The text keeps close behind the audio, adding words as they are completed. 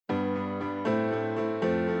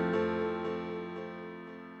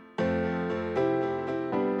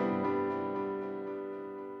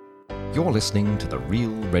You're listening to the Real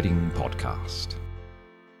Reading Podcast.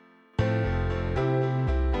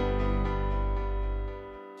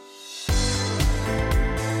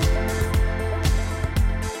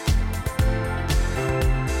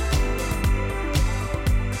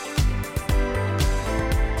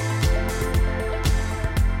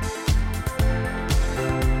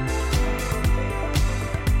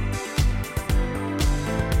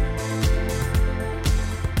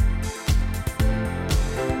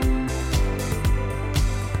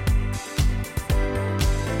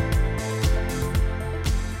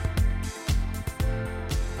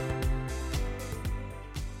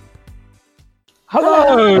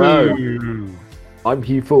 Hello. I'm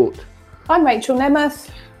Hugh Fort. I'm Rachel Nemeth.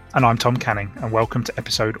 And I'm Tom Canning, and welcome to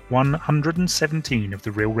episode 117 of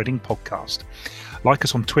the Real Reading Podcast. Like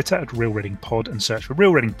us on Twitter at Real Reading Pod and search for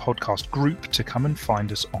Real Reading Podcast Group to come and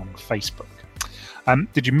find us on Facebook.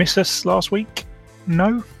 Did you miss us last week?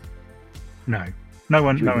 No one.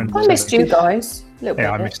 I missed you guys.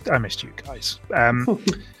 I missed you guys.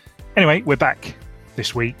 Anyway, we're back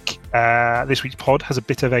this week. This week's pod has a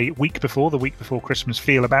bit of a the week before Christmas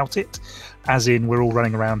feel about it, as in we're all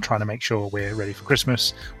running around trying to make sure we're ready for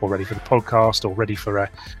Christmas, or ready for the podcast, or ready for a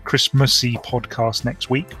Christmassy podcast next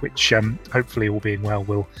week, which hopefully, all being well,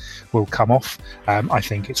 will come off. I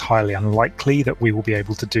think it's highly unlikely that we will be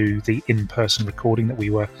able to do the in-person recording that we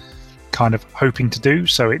were kind of hoping to do,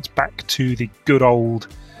 so it's back to the good old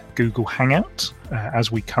Google Hangout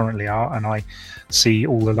as we currently are, and I see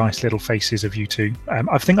all the nice little faces of you two.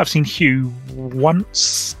 I think I've seen Hugh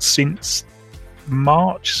once since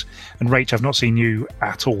March, and Rach, I've not seen you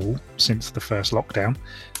at all since the first lockdown.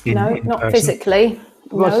 In not person. Physically.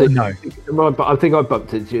 No. But I think I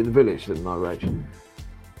bumped into you in the village, didn't I, Rach?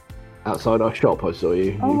 Outside our shop, I saw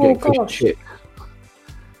you. Oh, You get fish and gosh. chips.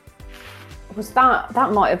 Was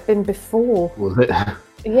that might have been before? Was it?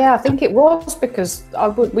 Yeah, I think it was, because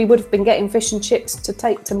we would have been getting fish and chips to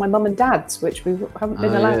take to my mum and dad's, which we haven't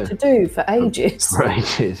been allowed to do for ages. For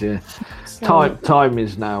ages, yeah. Time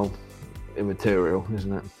is now immaterial,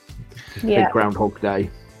 isn't it? Yeah. Big Groundhog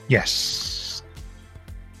Day. Yes.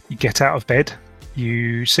 You get out of bed,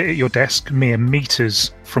 you sit at your desk mere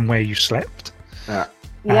meters from where you slept,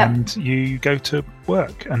 and you go to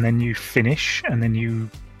work, and then you finish, and then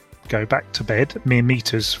you go back to bed mere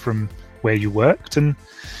meters from where you worked, and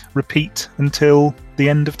repeat until the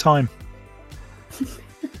end of time.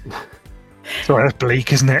 Sorry, that's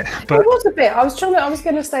bleak, isn't it? But it was a bit. I was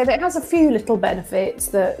going to say that it has a few little benefits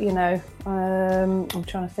that, I'm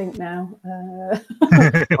trying to think now.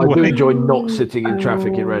 I do enjoy not sitting in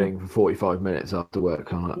traffic in Reading for 45 minutes after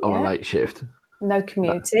work on a late shift. No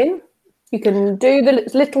commuting. You can do the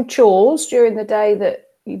little chores during the day that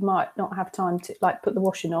you might not have time to, like put the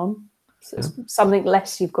washing on. So it's something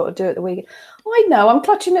less you've got to do at the weekend. I know, I'm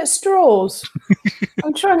clutching at straws.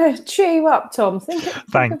 I'm trying to cheer you up, Tom. Thanks.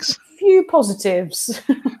 Think of a few positives.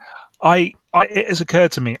 it has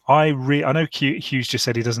occurred to me. I know Hughes just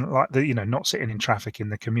said he doesn't like the not sitting in traffic in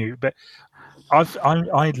the commute, but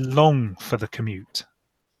I long for the commute.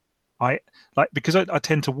 Because I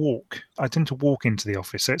tend to walk. I tend to walk into the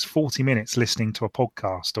office, so it's 40 minutes listening to a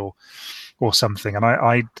podcast or something, and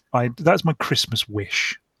I that's my Christmas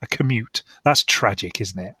wish. A commute. That's tragic,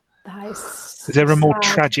 isn't it? Is there a more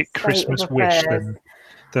tragic Christmas wish than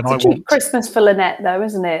I want? Christmas for Lynette, though,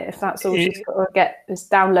 isn't it? If that's all she's got to get, is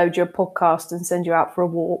download your podcast and send you out for a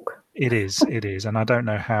walk. It is, and I don't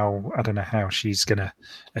know how she's going to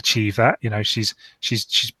achieve that.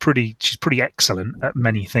 She's pretty excellent at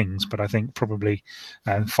many things, but I think probably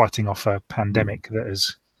fighting off a pandemic that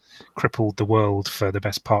has crippled the world for the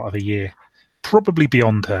best part of a year, probably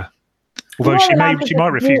beyond her. Although she might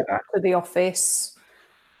refute that. To the office,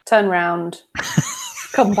 turn round,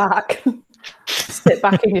 come back, sit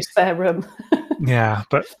back in your spare room. Yeah,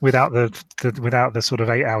 but without the sort of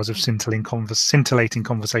 8 hours of scintillating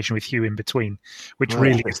conversation with Hugh in between, which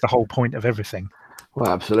really is the whole point of everything. Well,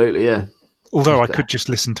 absolutely, yeah. Although I could just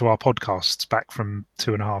listen to our podcasts back from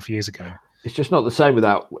 2.5 years ago. It's just not the same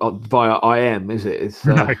without via IM, is it? It's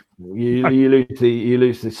no. you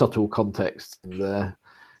lose the subtle context and the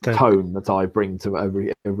tone that I bring to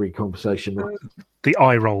every conversation. The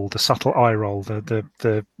eye roll, the subtle eye roll, the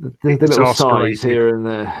little sighs here and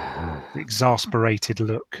there, the exasperated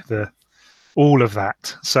look, all of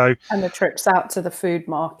that. So and the trips out to the food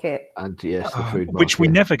market, and yes, the food market, which we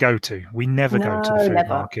never go to. We never go to the food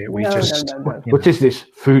market. We just. What is this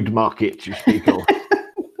food market you speak of?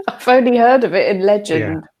 I've only heard of it in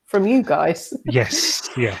legend. From you guys. Yes,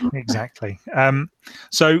 yeah, exactly.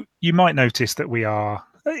 So you might notice that we are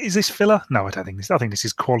Is this filler? No, I don't think this. I think this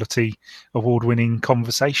is quality, award-winning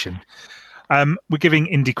conversation. We're giving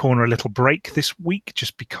Indie Corner a little break this week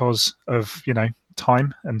just because of,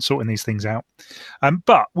 time and sorting these things out.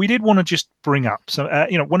 But we did want to just bring up,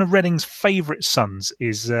 one of Reading's favourite sons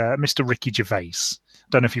is Mr. Ricky Gervais.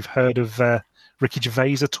 Don't know if you've heard of Ricky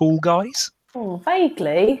Gervais at all, guys? Oh,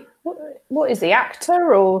 vaguely. What is he,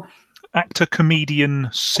 actor or? Actor, comedian,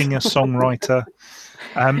 singer, songwriter.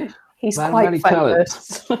 He's Man, quite many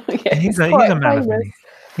famous. Yeah, he's a quite man of famous.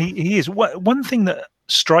 many. He is. One thing that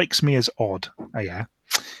strikes me as odd,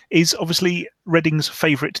 is obviously Reading's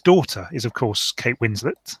favourite daughter is, of course, Kate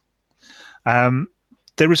Winslet.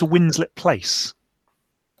 There is a Winslet Place.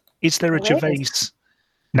 Is there a There Gervais is.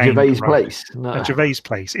 name? Gervais right? Place. No. A Gervais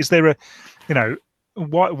Place. Is there a,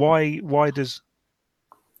 why does...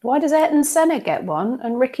 Why does Ayrton Senna get one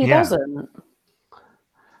and Ricky Yeah. doesn't?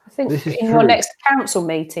 I think This is in your true. next council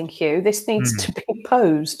meeting, Hugh, this needs to be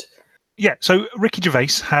posed. Yeah, so Ricky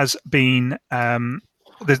Gervais has been...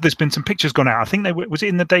 there's been some pictures gone out. I think was it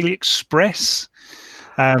in the Daily Express?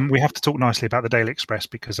 We have to talk nicely about the Daily Express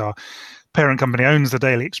because our parent company owns the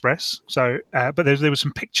Daily Express. So, but there were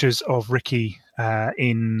some pictures of Ricky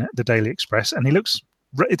in the Daily Express, and he looks.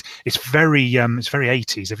 It's very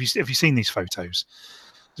 80s. Have you seen these photos?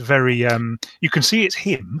 It's very. You can see it's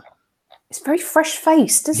him. It's very fresh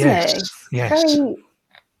faced, isn't Yes, it? yes. Very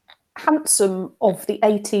handsome of the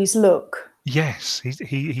 80s look. Yes,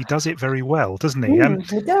 he does it very well, doesn't he?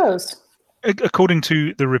 He does. According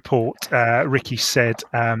to the report, Ricky said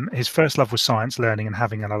his first love was science, learning and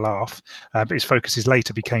having a laugh, but his focuses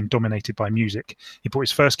later became dominated by music. He bought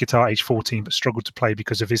his first guitar at age 14, but struggled to play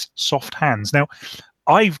because of his soft hands. Now,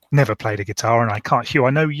 I've never played a guitar, and I can't. Hugh, I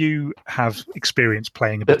know you have experience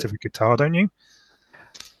playing a bit of a guitar, don't you?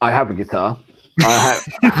 I have a guitar. I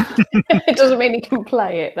have. It doesn't mean he can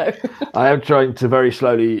play it, though. I am trying to very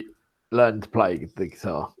slowly learn to play the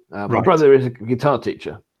guitar. My Right. brother is a guitar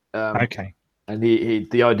teacher. Okay. And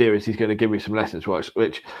the idea is he's going to give me some lessons,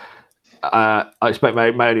 which I expect may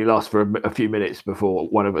only last for a few minutes before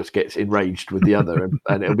one of us gets enraged with the other,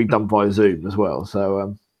 and it'll be done via Zoom as well.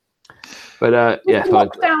 So, yeah,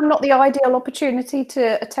 Lockdown, not the ideal opportunity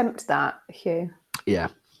to attempt that, Hugh. yeah,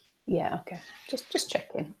 Yeah, okay. Just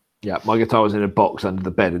checking. yeah. My guitar was in a box under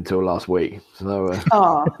the bed until last week, so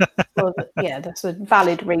Oh, well, yeah, that's a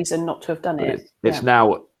valid reason not to have done it. it's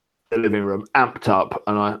now the living room amped up,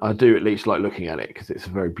 and I do at least like looking at it because it's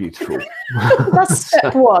very beautiful. That's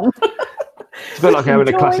step one. It's a bit like having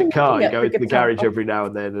a classic Enjoying car. You looking go at into the guitar. garage every now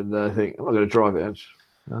and then, and think, I'm not going to drive it.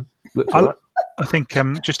 Looks all right. I think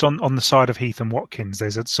just on the side of Heath and Watkins,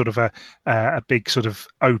 there's a sort of a big sort of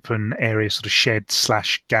open area, sort of shed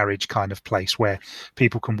 / garage kind of place where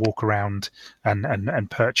people can walk around and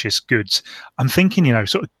purchase goods. I'm thinking,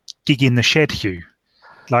 sort of gig in the shed, Hugh.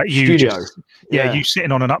 Like you, Studio. you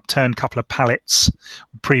sitting on an upturned couple of pallets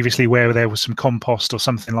previously where there was some compost or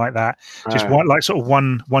something like that. Just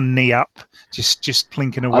one knee up, just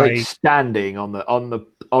plinking I away. think standing on the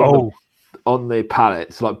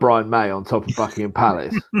pallets, like Brian May on top of Buckingham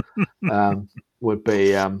Palace, would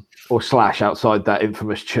be, or / outside that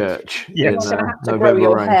infamous church. Yeah. You're going to have to grow November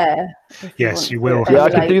your rain. hair. if Yes, want you to will. Yeah, I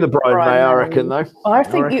could do the emulate Brian May, I reckon, though. I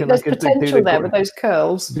think reckon I there's could do potential the there with those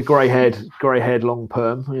curls. The grey head, long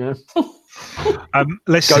perm. Yeah,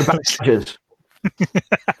 Let's go Badgers.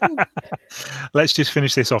 Let's just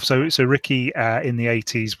finish this off. So Ricky in the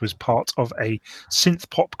 80s was part of a synth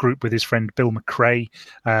pop group with his friend Bill McRae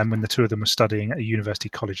when the two of them were studying at University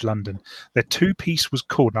College London. Their two-piece was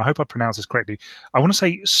called, and I hope I pronounce this correctly, I want to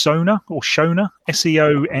say Sona or Shona,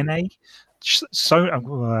 S-E-O-N-A. So I'm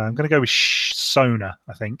going to go with Sona,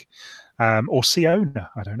 I think. Or Siona,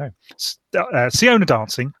 I don't know. Siona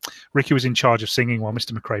dancing. Ricky was in charge of singing while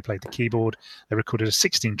Mr. McRae played the keyboard. They recorded a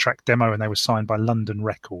 16-track demo and they were signed by London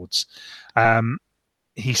Records.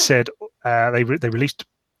 He said they released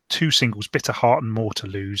 2 singles, Bitter Heart and More to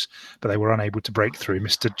Lose, but they were unable to break through.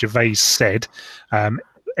 Mr. Gervais said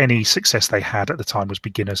any success they had at the time was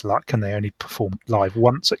beginner's luck and they only performed live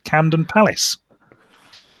once at Camden Palace,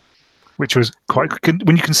 which was quite,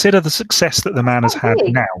 when you consider the success that the man has had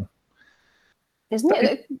big. now. Isn't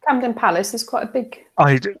it? Camden Palace is quite a big.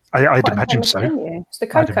 I'd quite imagine famous so. venue. It's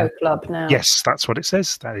the I'd Cocoa Club now. Yes, that's what it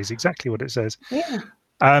says. That is exactly what it says. Yeah.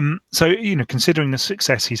 So, considering the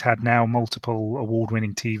success he's had now, multiple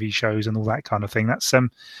award-winning TV shows and all that kind of thing, that's the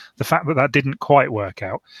fact that didn't quite work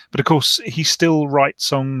out. But of course, he still writes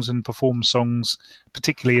songs and performs songs,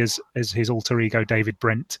 particularly as his alter ego David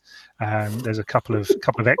Brent. There's a couple of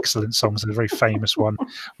excellent songs, and a very famous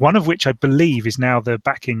one of which I believe is now the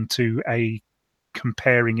backing to a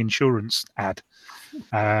comparing insurance ad.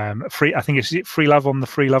 I think it's Free Love on the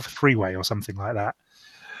Free Love Freeway or something like that.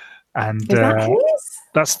 And Is that his?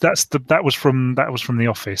 That was from The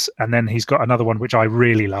Office, and then he's got another one which I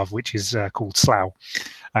really love, which is called Slough,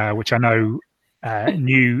 which I know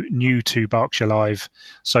new to Berkshire Live.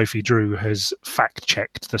 Sophie Drew has fact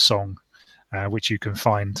checked the song, which you can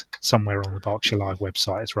find somewhere on the Berkshire Live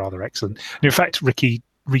website. It's rather excellent. And in fact, Ricky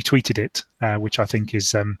retweeted it, which I think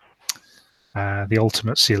is the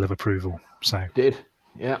ultimate seal of approval. So Did.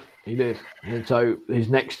 Yeah, he did. And so his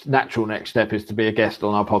natural next step is to be a guest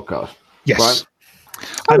on our podcast. yes. Right?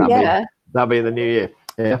 Oh, yeah. That'll be in the new year.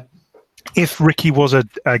 Yeah. If Ricky was a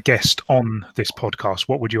guest on this podcast,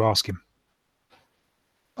 what would you ask him?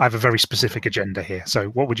 I have a very specific agenda here. So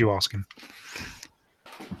what would you ask him?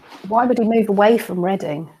 Why would he move away from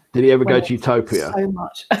Reading? Did he ever go When to Utopia? So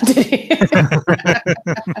much. Did he?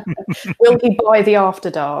 Will he buy the After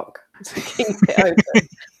Dark to keep it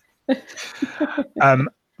open?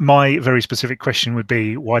 My very specific question would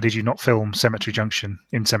be, why did you not film Cemetery Junction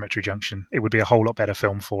in Cemetery Junction? It would be a whole lot better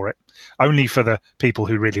film for it. Only for the people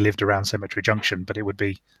who really lived around Cemetery Junction, but it would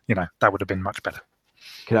be, that would have been much better.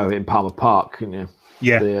 You could have it in Palmer Park, couldn't you?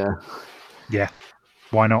 Yeah. Yeah.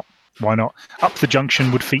 Why not? Why not? Up the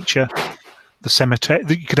Junction would feature the cemetery.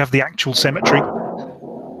 You could have the actual cemetery.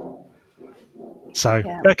 So,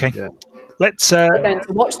 okay. Yeah. Let's. We're going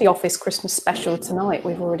to watch the Office Christmas special tonight.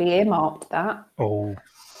 We've already earmarked that. Oh.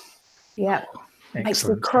 Yeah. Excellent. Makes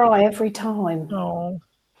me cry every time. Oh.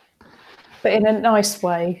 But in a nice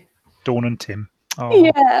way. Dawn and Tim. Oh.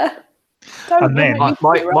 Yeah. And then my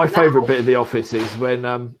favourite bit of The Office is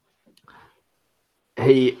when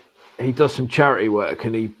he does some charity work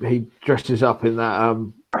and he dresses up in that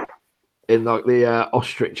in like the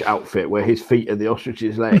ostrich outfit where his feet are the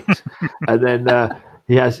ostrich's legs, and then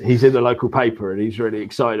he's in the local paper and he's really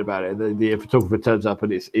excited about it. And the photographer turns up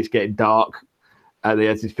and it's getting dark, and he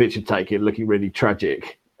has his picture taken looking really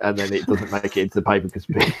tragic, and then it doesn't make it into the paper because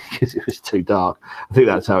it was too dark. I think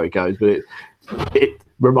that's how it goes, but it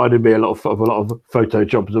reminded me of a lot of photo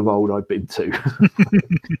jobs of old I've been to.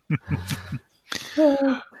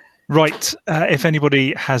 Right. If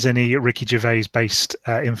anybody has any Ricky Gervais based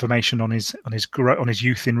information on his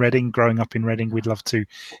youth in Reading, growing up in Reading, we'd love to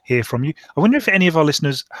hear from you. I wonder if any of our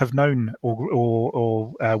listeners have known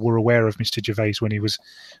or were aware of Mr. Gervais when he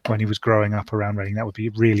was growing up around Reading. That would be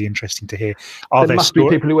really interesting to hear. There must be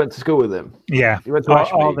people who went to school with him. Yeah. He went to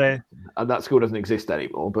Ashmead, and that school doesn't exist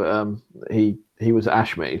anymore. But he was at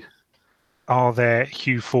Ashmead. Are there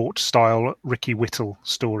Hugh Fort style Ricky Whittle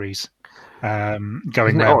stories?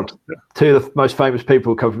 Going round. Two of the most famous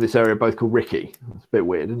people who come from this area, both called Ricky. It's a bit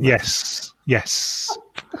weird, isn't it? Yes.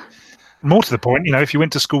 More to the point, if you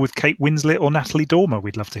went to school with Kate Winslet or Natalie Dormer,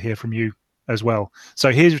 we'd love to hear from you as well. So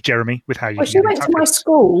here's Jeremy with how you. Well, she went to my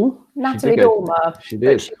school, Natalie Dormer. She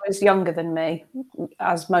did. But she was younger than me,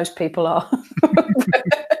 as most people are.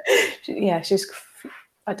 She's.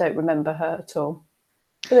 I don't remember her at all.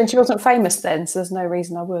 But then she wasn't famous then, so there's no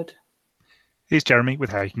reason I would. Here's Jeremy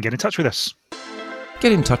with how you can get in touch with us.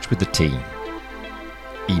 Get in touch with the team.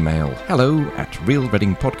 Email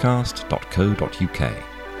hello@realreadingpodcast.co.uk.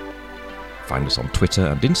 Find us on Twitter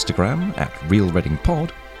and Instagram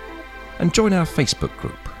 @realreadingpod, and join our Facebook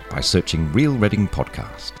group by searching Real Reading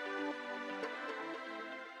Podcast.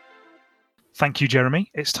 Thank you, Jeremy.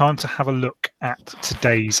 It's time to have a look at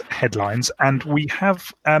today's headlines, and we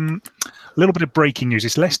have a little bit of breaking news.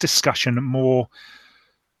 It's less discussion, more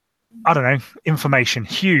information.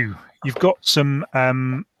 Hugh, you've got some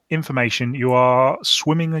information. You are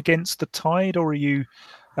swimming against the tide, or are you?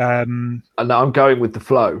 No, I'm going with the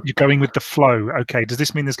flow. You're going with the flow. Okay. Does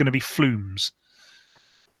this mean there's going to be flumes?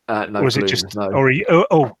 No. Or is flumes, it just? No. Or are you,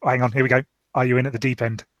 hang on. Here we go. Are you in at the deep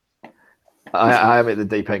end? I am at the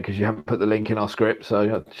deep end because you haven't put the link in our script, so I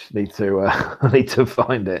just need to. I need to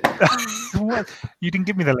find it. You didn't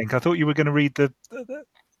give me the link. I thought you were going to read the...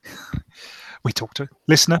 We talked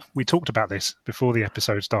about this before the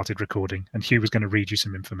episode started recording, and Hugh was going to read you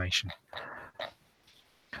some information.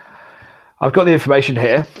 I've got the information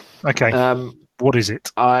here. Okay. What is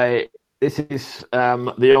it? This is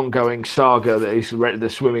the ongoing saga that is the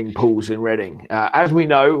swimming pools in Reading. As we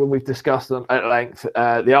know, when we've discussed them at length,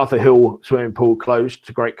 the Arthur Hill swimming pool closed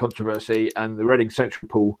to great controversy, and the Reading Central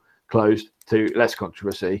pool closed to less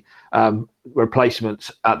controversy.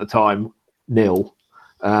 Replacements at the time, nil.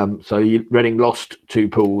 So Reading lost 2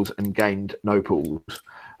 pools and gained no pools.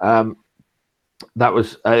 That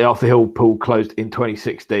was the Arthur Hill pool closed in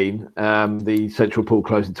 2016. The Central pool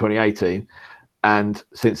closed in 2018. And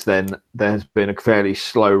since then, there's been a fairly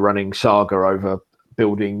slow running saga over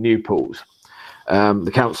building new pools.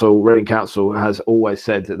 The Reading Council, has always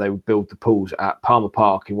said that they would build the pools at Palmer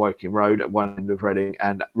Park in Woking Road at one end of Reading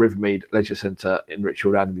and Rivermead Leisure Centre in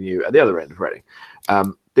Richfield Avenue at the other end of Reading.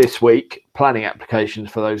 This week, planning applications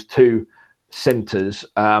for those two centres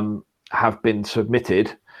have been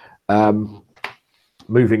submitted,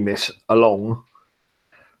 moving this along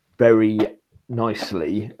very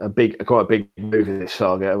nicely. Quite a big move in this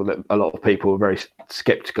saga that a lot of people were very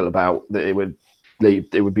sceptical about, that it would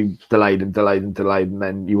be delayed, and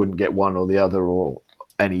then you wouldn't get one or the other or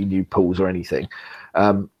any new pools or anything.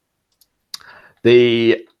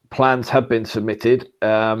 The plans have been submitted.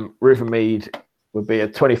 Rivermead would be a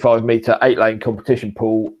 25-metre 8-lane competition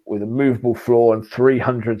pool with a movable floor and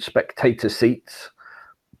 300 spectator seats.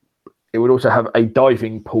 It would also have a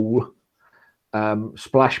diving pool,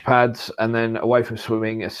 splash pads, and then away from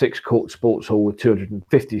swimming, a 6-court sports hall with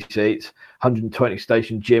 250 seats, 120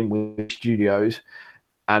 station gym with studios,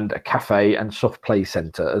 and a cafe and soft play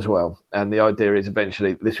centre as well. And the idea is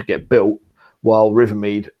eventually this would get built while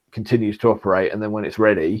Rivermead continues to operate, and then when it's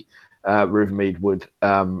ready, Rivermead would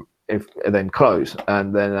then close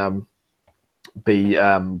and then be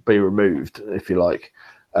removed, if you like.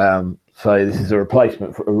 So this is a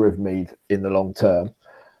replacement for Rivermead in the long term.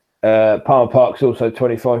 Palmer Park's also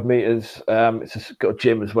 25 metres. It's got a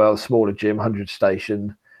gym as well, a smaller gym, 100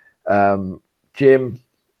 station gym,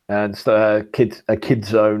 and a kids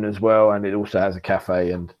zone as well, and it also has a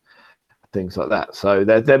cafe and things like that. So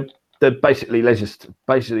they're basically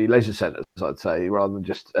leisure centres, I'd say, rather than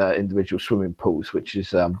just individual swimming pools, which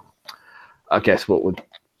is I guess what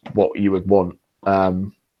you would want,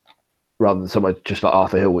 rather than somewhere just like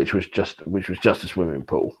Arthur Hill, which was just a swimming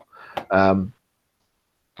pool.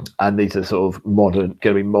 And these are sort of modern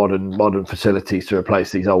facilities to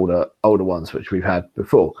replace these older ones which we've had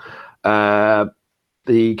before.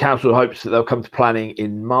 The council hopes that they'll come to planning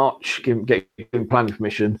in March, get planning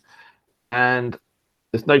permission, and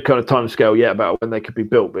there's no kind of time scale yet about when they could be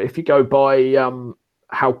built. But if you go by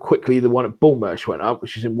how quickly the one at Bullmarsh went up,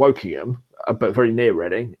 which is in Wokingham, but very near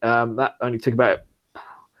Reading, that only took about, I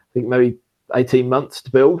think, maybe 18 months to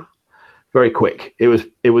build. Very quick. It was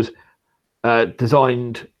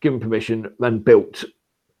designed, given permission, and built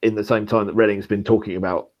in the same time that Reading's been talking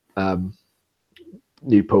about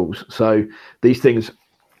new pools. So these things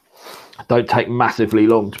don't take massively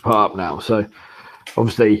long to put up now. So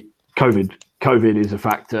obviously COVID is a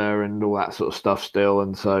factor and all that sort of stuff still,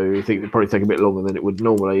 and so I think it'd probably take a bit longer than it would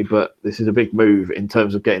normally, but this is a big move in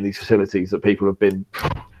terms of getting these facilities that people have been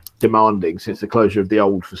demanding since the closure of the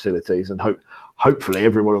old facilities, and hopefully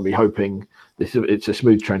everyone will be hoping it's a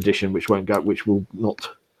smooth transition,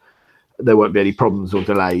 there won't be any problems or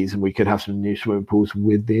delays, and we could have some new swimming pools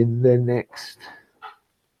within the next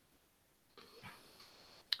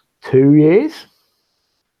 2 years.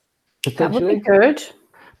 That would be good.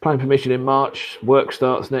 Planning permission in March, work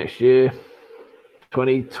starts next year,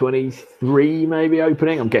 2023 maybe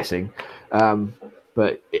opening, I'm guessing.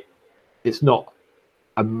 But it's not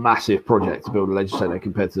a massive project to build a leisure centre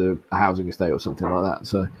compared to a housing estate or something like that.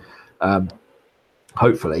 So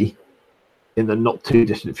hopefully in the not too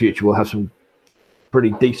distant future we'll have some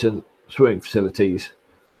pretty decent swimming facilities,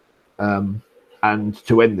 and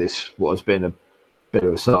to end this what has been a bit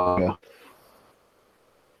of a saga.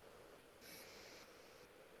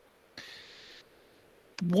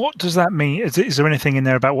 What does that mean? Is there anything in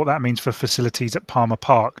there about what that means for facilities at Palmer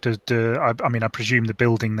Park? I presume the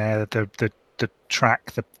building there, the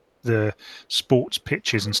track, the sports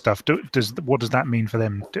pitches and stuff. What does that mean for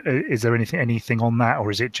them? Is there anything on that,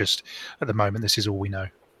 or is it just at the moment this is all we know?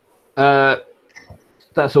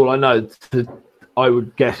 That's all I know. I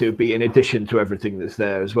would guess it would be in addition to everything that's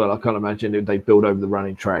there as well. I can't imagine if they build over the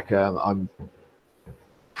running track. I'm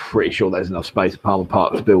pretty sure there's enough space at Palmer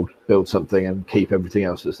Park to build something and keep everything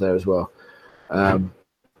else that's there as well.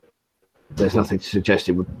 There's nothing to suggest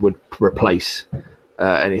it would replace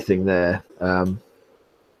anything there, but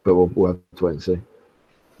we'll have to wait and see.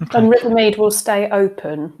 Okay. And Rivermead will stay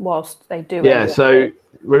open whilst they do it. Yeah, so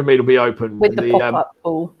Rivermead will be open with the pop-up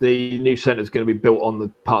pool. The new centre is going to be built on the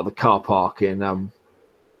part of the car park in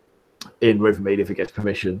Rivermead if it gets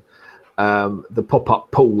permission. The pop-up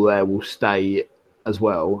pool there will stay as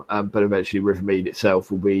well, but eventually Rivermead itself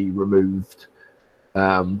will be removed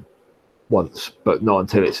once, but not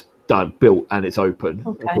until it's built and it's open,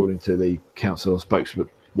 according to the council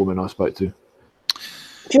spokeswoman I spoke to.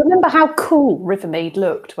 Do you remember how cool Rivermead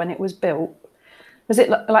looked when it was built? Was it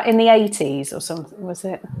like in the 80s or something? Was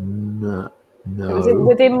it? No. Was it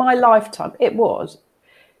within my lifetime? It was.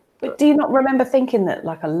 But do you not remember thinking that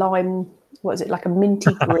like a lime, what is it, like a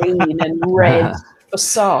minty green and red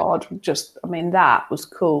facade? That was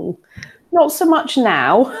cool. Not so much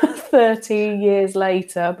now, 30 years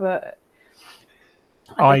later, but at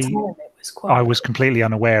the time it was quite. I was completely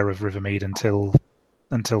unaware of Rivermead until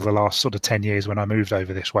the last sort of 10 years when I moved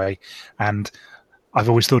over this way, and I've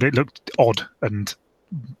always thought it looked odd, and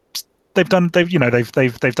they've done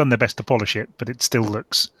their best to polish it, but it still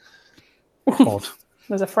looks odd.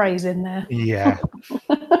 There's a phrase in there. Yeah.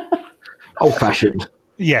 Old-fashioned.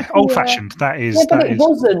 Yeah, old-fashioned. That is. Yeah, but it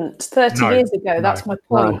wasn't 30 years ago. No. That's my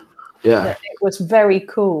point. No. Yeah. That it was very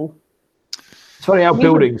cool. It's funny how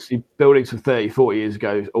buildings from 30, 40 years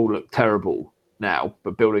ago all look terrible now,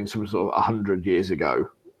 but buildings from sort of 100 years ago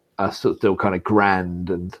are still kind of grand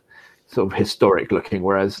and sort of historic looking,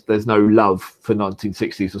 whereas there's no love for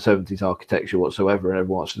 1960s or 70s architecture whatsoever, and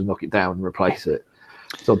everyone wants to knock it down and replace it.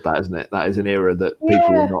 It's odd, that, isn't it? That is an era that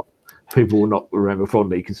people will not remember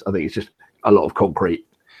fondly, because I think it's just a lot of concrete.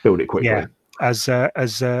 Build it quickly. Yeah. As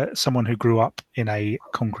someone who grew up in a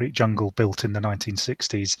concrete jungle built in the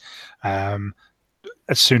 1960s,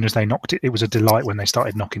 as soon as they knocked it, it was a delight when they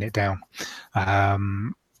started knocking it down.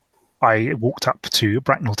 I walked up to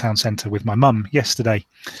Bracknell Town Centre with my mum yesterday,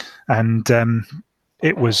 and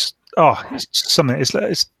it was it's something. It's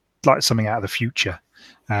like something out of the future.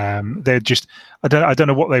 They're just I don't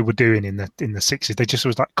know what they were doing in the 60s. They just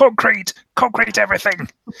was like concrete everything.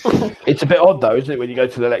 It's a bit odd though, isn't it? When you go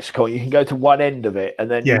to the lexicon, you can go to one end of it and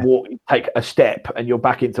then you take a step, and you're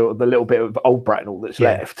back into the little bit of old Bracknell that's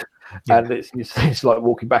left, and it's like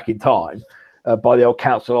walking back in time by the old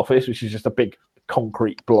council office, which is just a big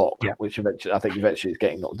concrete block, which eventually is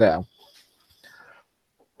getting knocked down.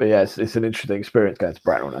 But yeah, it's an interesting experience going to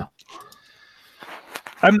Bracknell now.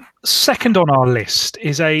 Second on our list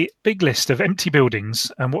is a big list of empty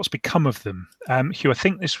buildings and what's become of them. Hugh, I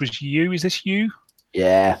think this was you. Is this you?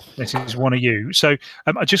 Yeah. This is one of you. So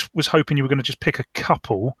I just was hoping you were going to just pick a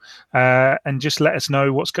couple and just let us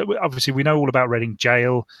know what's going. Obviously, we know all about Reading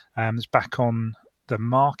Jail. It's back on the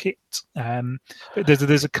market. But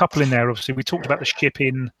there's a couple in there. Obviously, we talked about the ship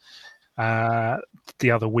in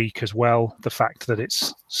the other week as well. The fact that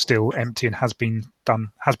it's still empty and has been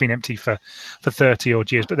empty for 30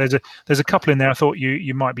 odd years. But there's a couple in there I thought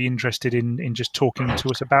you might be interested in just talking to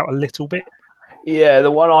us about a little bit. Yeah, the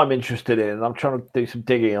one I'm interested in, and I'm trying to do some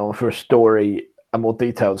digging on for a more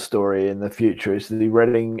detailed story in the future, is the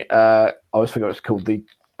Reading, I always forgot it's called, the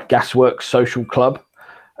Gasworks Social Club,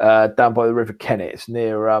 down by the River Kennet. It's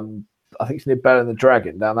near, I think it's near Bell and the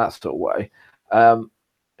Dragon, down that sort of way.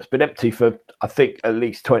 It's been empty for, I think, at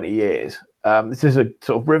least 20 years. This is a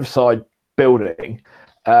sort of riverside building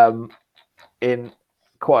in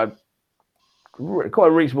quite a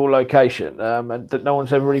reasonable location, and that no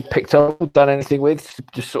one's ever really picked up or done anything with.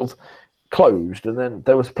 Just sort of closed, and then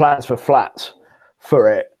there was plans for flats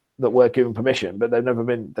for it that were given permission, but they've never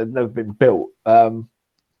been built, and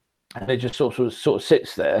it just sort of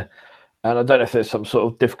sits there. And I don't know if there's some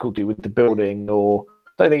sort of difficulty with the building, or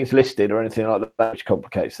I don't think it's listed or anything like that, which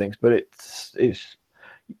complicates things. But it's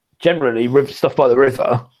generally stuff by the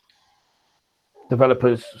river.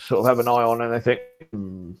 Developers sort of have an eye on, and they think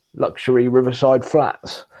luxury riverside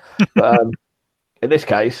flats. But in this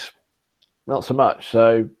case, not so much.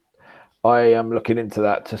 So I am looking into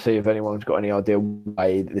that to see if anyone's got any idea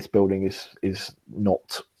why this building is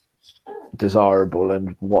not desirable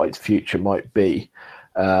and what its future might be.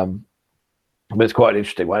 But it's quite an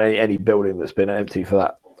interesting one. Any building that's been empty for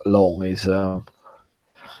that long is,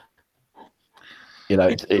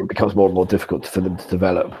 it becomes more and more difficult for them to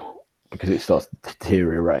develop, because it starts to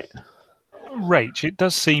deteriorate. Rach, it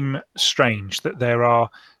does seem strange that there are,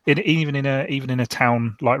 even in a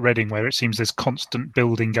town like Reading, where it seems there's constant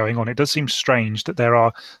building going on, it does seem strange that there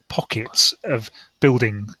are pockets of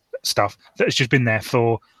building stuff that has just been there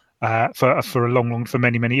for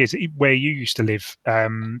many years. Where you used to live,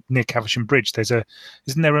 near Caversham Bridge, there's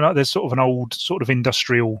sort of an old sort of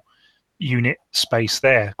industrial unit space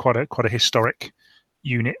there, quite a historic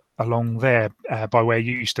unit along there, by where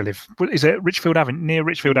you used to live. Is it Richfield Avenue, near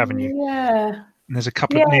Richfield Avenue? Yeah. And there's a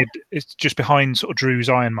couple of near, it's just behind sort of Drew's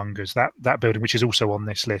Ironmongers, that building, which is also on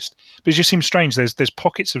this list. But it just seems strange. There's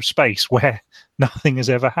pockets of space where nothing has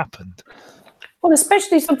ever happened. Well,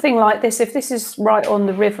 especially something like this, if this is right on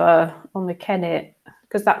the river, on the Kennet,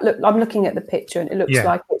 because I'm looking at the picture and it looks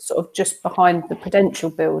like it's sort of just behind the Prudential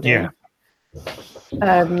building.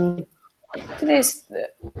 Yeah. It is.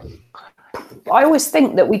 I always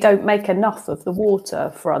think that we don't make enough of the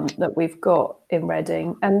waterfront that we've got in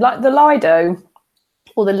Reading, and like the Lido,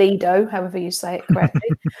 or the Lido, however you say it correctly,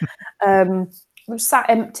 was sat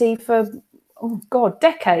empty for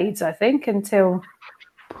decades, I think, until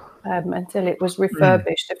it was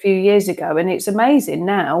refurbished a few years ago, and it's amazing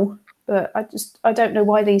now. But I don't know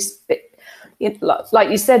why these like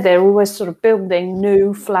you said, they're always sort of building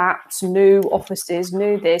new flats, new offices,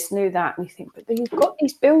 new this, new that. And you think, but you've got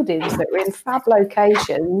these buildings that are in fab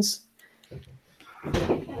locations.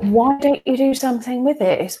 Why don't you do something with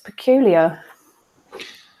it? It's peculiar.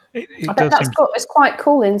 I bet it's quite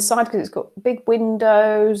cool inside because it's got big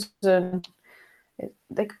windows and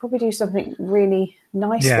they could probably do something really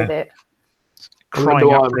nice with it. I'm going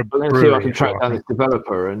to see if I can track down this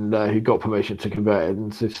developer and who got permission to convert it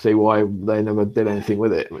and to see why they never did anything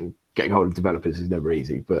with it. I mean, getting hold of developers is never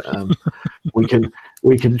easy, but we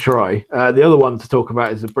can try. The other one to talk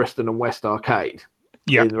about is the Bristol and West Arcade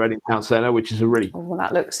in the Reading Town Centre, which is a really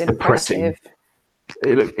that looks impressive.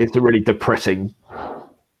 It's a really depressing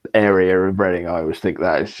area of Reading. I always think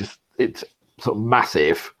that it's sort of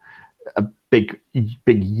massive, a big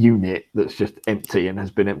unit that's just empty and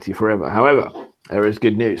has been empty forever. However, there is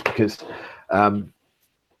good news because plans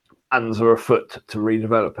are afoot to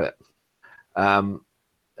redevelop it.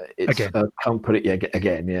 It's a company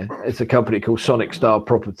it's a company called Sonic Star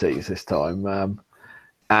Properties this time,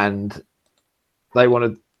 and they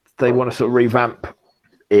want to sort of revamp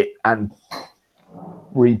it and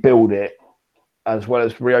rebuild it, as well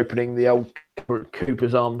as reopening the old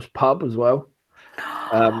Cooper's Arms pub as well,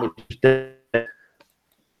 which is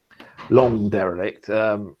long derelict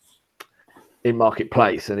in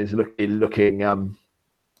Marketplace and is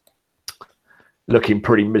looking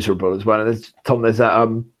pretty miserable as well. And there's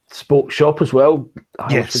that sports shop as well.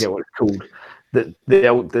 I always forget what it's called.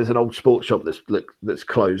 There's an old sports shop that's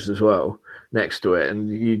closed as well next to it. And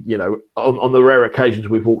you know, on the rare occasions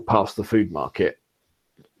we've walked past the food market,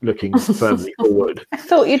 looking firmly forward. I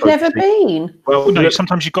thought you'd never been. Well, no,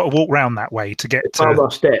 sometimes you've got to walk round that way to get to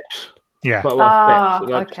our steps. Yeah.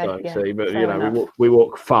 Okay. See, but you know, we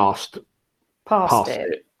walk fast past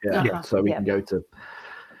it. Yeah. So we can go to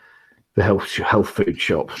the health food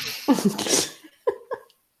shop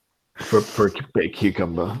for a bit of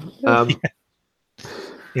cucumber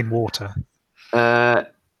in water. So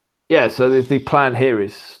the plan here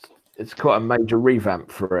is it's quite a major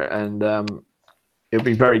revamp for it, and it'll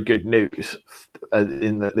be very good news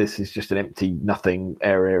in that this is just an empty nothing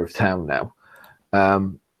area of town now.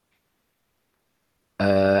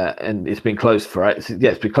 And it's been closed it's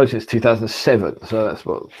been closed since 2007, so that's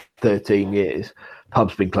 13 years.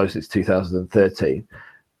 Pub's been closed since 2013.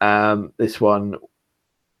 This one,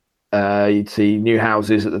 you'd see new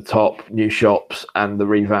houses at the top, new shops, and the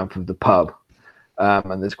revamp of the pub.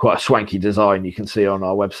 And there's quite a swanky design you can see on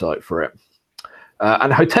our website for it.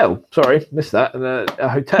 And a hotel, sorry, missed that. And a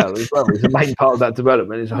hotel as well is the main part of that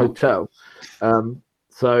development, is a hotel.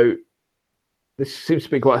 So this seems to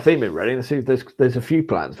be quite a theme in Reading. There's a few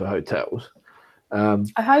plans for hotels.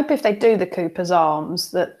 I hope if they do the Cooper's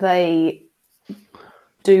Arms that they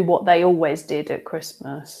do what they always did at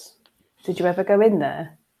Christmas. Did you ever go in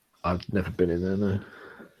there? I've never been in there, no.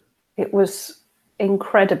 It was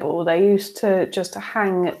incredible. They used to just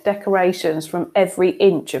hang decorations from every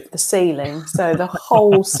inch of the ceiling. So the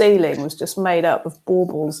whole ceiling was just made up of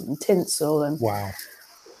baubles and tinsel and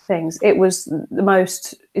things. It was the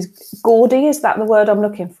most gaudy. Is that the word I'm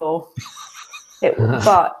looking for?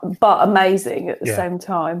 But amazing at the same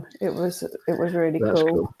time. It was really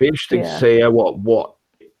cool. Be interesting to see what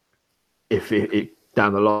if it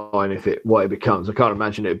down the line what it becomes. I can't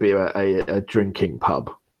imagine it'd be a drinking pub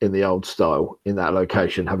in the old style in that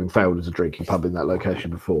location, having failed as a drinking pub in that location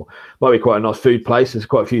before. Might be quite a nice food place. There's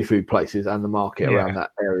quite a few food places and the market around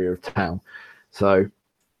that area of town. So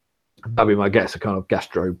that'd be my guess, a kind of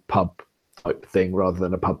gastro pub type thing rather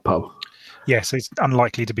than a pub. Yeah, so it's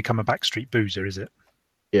unlikely to become a backstreet boozer, is it?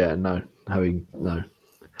 Yeah, no.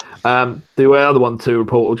 The other one to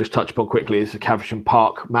report, or just touch upon quickly, is the Caversham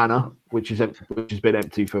Park Manor, which has been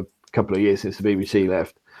empty for a couple of years since the BBC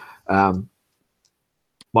left.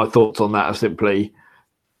 My thoughts on that are simply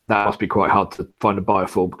that must be quite hard to find a buyer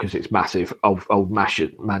for because it's massive, old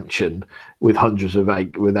mansion with hundreds of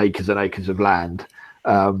acres and acres of land.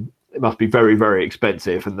 It must be very, very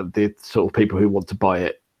expensive, and the sort of people who want to buy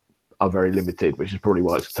it are very limited, which is probably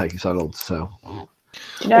why it's taking so long to sell.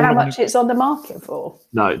 Do you know how much it's on the market for?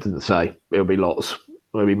 No, it doesn't say. It'll be lots.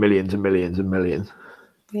 It'll be millions and millions and millions.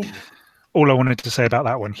 Yeah. All I wanted to say about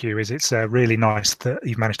that one, Hugh, is it's really nice that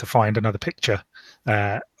you've managed to find another picture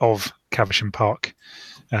of Caversham Park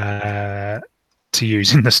to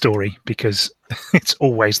use in the story, because it's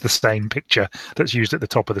always the same picture that's used at the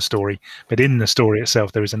top of the story. But in the story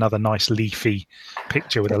itself, there is another nice leafy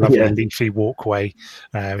picture with a lovely leafy walkway,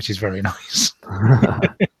 which is very nice.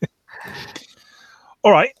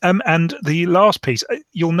 All right, and the last piece,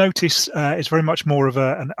 you'll notice it's very much more of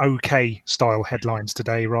an OK style headlines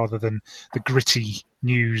today rather than the gritty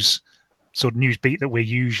news sort of news beat that we're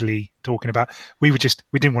usually talking about. We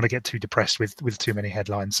didn't want to get too depressed with too many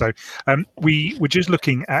headlines. So we were just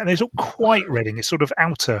looking at, and it's not quite Reading, it's sort of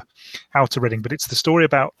outer Reading, but it's the story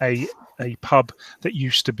about a pub that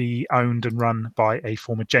used to be owned and run by a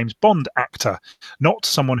former James Bond actor, not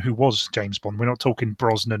someone who was James Bond. We're not talking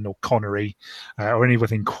Brosnan or Connery or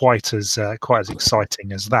anything quite as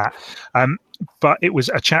exciting as that. But it was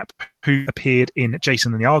a chap who appeared in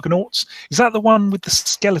Jason and the Argonauts. Is that the one with the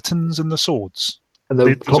skeletons and the swords? And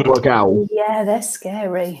the Clockwork Owl. Yeah, they're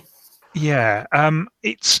scary. Yeah. And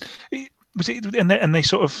they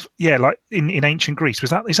sort of, like in ancient Greece.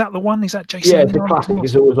 Is that the one? Is that Jason? Yeah, it's a classic.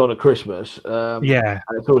 It's always on at Christmas. And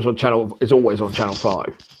it's always on Channel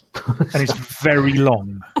 5. And it's very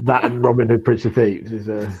long. That and Robin Hood, Prince of Thieves is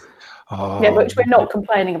Yeah, but we're not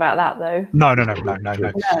complaining about that though. No.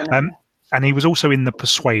 And he was also in The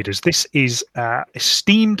Persuaders. This is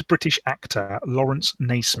esteemed British actor Lawrence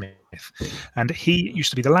Naismith, and he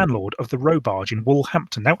used to be the landlord of the Robarge in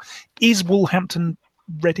Woolhampton. Now, is Woolhampton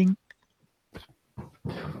Reading?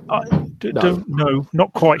 I don't know,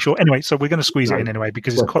 not quite sure. Anyway, so we're going to squeeze it in anyway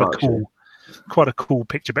because it's quite a cool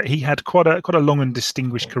picture. But he had quite a long and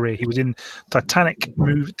distinguished career. He was in Titanic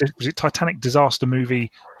disaster movie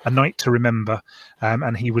A Night to Remember,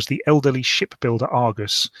 and he was the elderly shipbuilder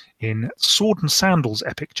Argus in Sword and Sandals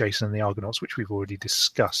epic Jason and the Argonauts, which we've already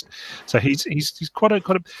discussed. So he's quite a.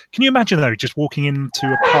 Can you imagine though, just walking into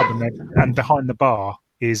a pub and behind the bar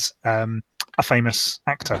is a famous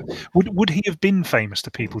actor? Would he have been famous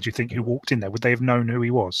to people, do you think, who walked in there? Would they have known who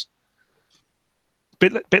he was?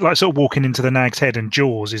 Bit like sort of walking into the Nag's Head and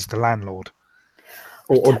Jaws is the landlord.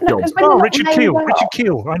 Or John. Richard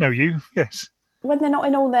Keel. I know you. Yes. When they're not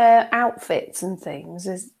in all their outfits and things,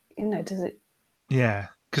 does it? Yeah,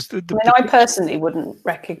 because I personally wouldn't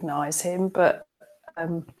recognise him, but a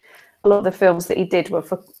lot of the films that he did were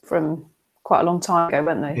from quite a long time ago,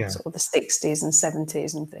 weren't they? Yeah. Sort of the 60s and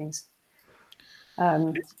 70s and things.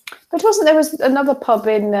 But there was another pub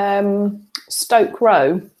in Stoke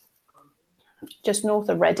Row, just north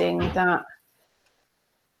of Reading, that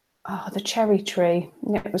the Cherry Tree.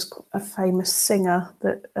 Yeah, it was a famous singer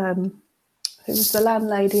that who was the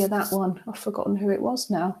landlady of that one? I've forgotten who it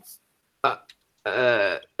was now. What's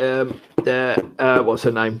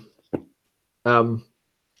her name?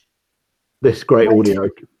 This great audio.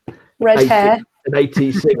 Red hair. An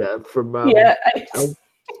 80s singer from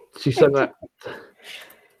she sang that.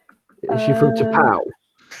 Is she from Tapau?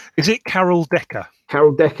 Is it Carol Decker?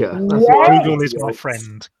 Carol Decker. That's Google is my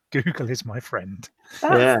friend. Google is my friend.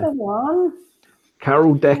 That's the one.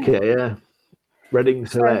 Carol Decker, yeah. Reading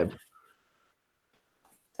celeb.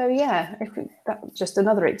 So yeah, that's just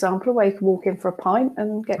another example where you can walk in for a pint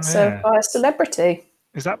and get served by a celebrity.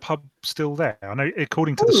 Is that pub still there? I know,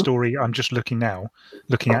 according to the story I'm just looking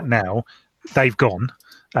at now, they've gone.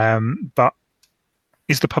 But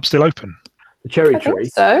is the pub still open? The Cherry I Tree.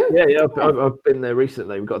 think so. Yeah, I've been there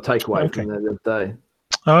recently. We've got a takeaway from there the other day.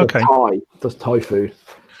 Oh, okay. Does Thai food.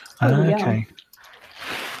 Okay.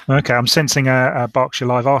 Okay, I'm sensing a Berkshire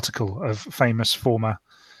Live article of famous former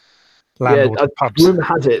landlord pubs. Rumour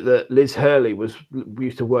had it that Liz Hurley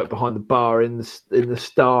used to work behind the bar in the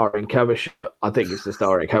Star in Caversham. I think it's the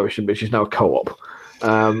Star in Caversham, but she's now a co-op.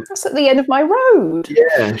 That's at the end of my road.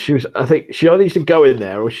 Yeah, she was. I think she either used to go in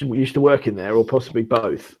there, or she used to work in there, or possibly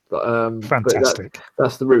both. But, fantastic.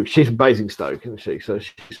 That's the route. She's from Basingstoke, isn't she? So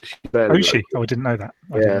she's barely. Oh, is she? Oh, I didn't know that.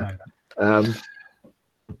 Didn't know that.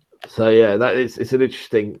 So yeah, it's an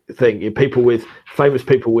interesting thing. Famous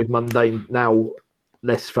people with mundane, now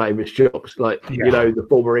less famous jobs, like the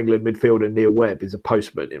former England midfielder Neil Webb is a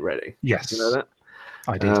postman in Reading. Yes, you know that.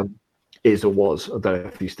 I did. Is or was. I don't know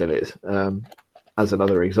if he still is. As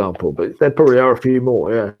another example, but there probably are a few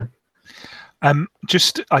more. Yeah.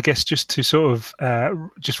 Just to sort of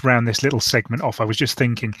just round this little segment off, I was just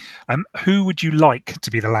thinking, who would you like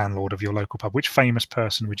to be the landlord of your local pub? Which famous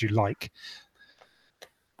person would you like?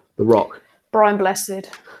 The Rock. Brian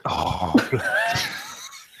Blessed. Oh.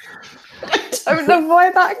 I don't know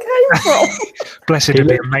where that came from. Blessed would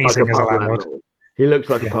be amazing as a landlord. He looks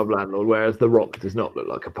like a pub landlord, whereas The Rock does not look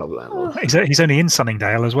like a pub landlord. He's only in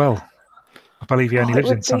Sunningdale as well. I believe he only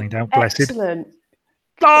lives in Sunningdale. Blessed. Excellent.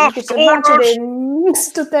 Just imagine him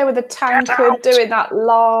stood there with a tankard doing that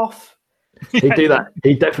laugh. He'd do that.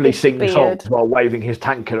 He definitely sings songs while waving his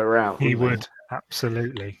tankard around. He would.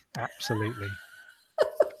 Absolutely.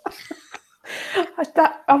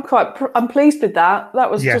 I'm pleased with that.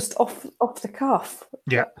 That was just off the cuff.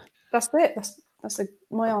 Yeah. That's it. That's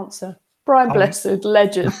my answer. Brian Blessed,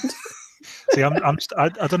 legend. See, I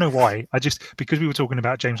don't know why. Because we were talking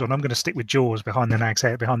about James Bond, I'm going to stick with Jaws behind the Nag's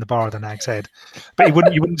Head, behind the bar of the Nag's Head.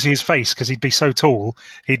 But you wouldn't see his face because he'd be so tall.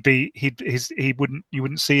 You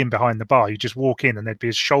wouldn't see him behind the bar. You just walk in and there'd be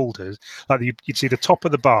his shoulders. Like you'd see the top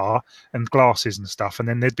of the bar and glasses and stuff, and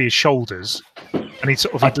then there'd be his shoulders, and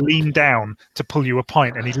he'd lean down to pull you a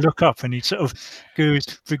pint, and he'd look up and he'd sort of go his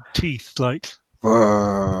big teeth like.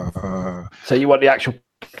 So you want the actual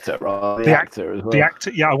actor, right? The actor as well. The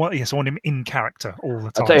actor, yeah. I want him in character all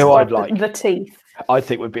the time. I'll tell you who I'd like. The teeth. I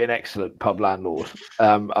think would be an excellent pub landlord.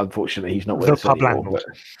 Unfortunately, he's not with us pub anymore. Landlord.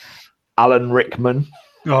 Alan Rickman.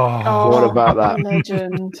 Oh, what about that?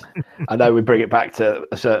 Legend. I know we bring it back to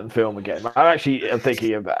a certain film again. I'm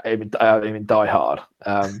thinking about him in Die Hard.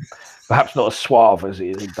 Perhaps not as suave as he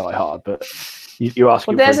is in Die Hard, but you ask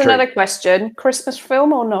him. Well, there's another question: Christmas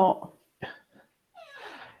film or not?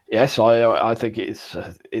 Yes, I think it's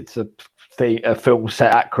a film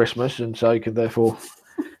set at Christmas, and so it can therefore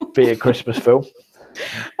be a Christmas film.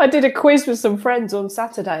 I did a quiz with some friends on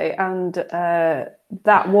Saturday, and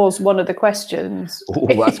that was one of the questions. Ooh,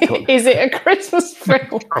 that's cool. Is it a Christmas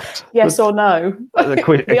film? Yes or no?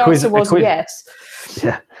 The answer was yes.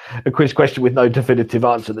 Yeah, a quiz question with no definitive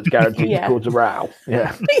answer that's guaranteed to cause a row.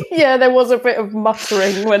 Yeah, yeah, there was a bit of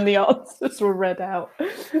muttering when the answers were read out.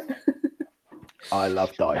 I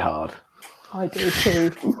love Die Hard. I do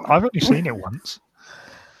too. I've only seen it once.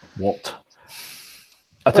 What?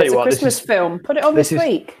 I'll tell you what. Christmas film. Put it on this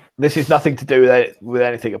week. This is nothing to do with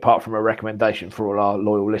anything apart from a recommendation for all our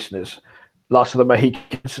loyal listeners. Last of the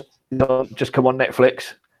Mohicans, just come on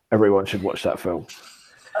Netflix. Everyone should watch that film.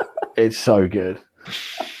 It's so good.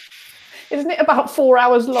 Isn't it about 4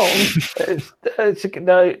 hours long? It's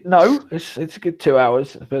a good 2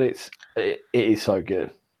 hours, but it is so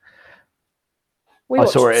good. I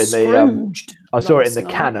saw it in the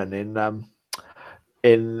Canon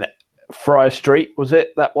in Friar Street. Was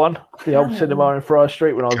it that one? The old cinema in Friar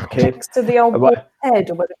Street when I was a kid. Next to the old Head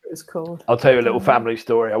or whatever it was called. I'll tell you a little family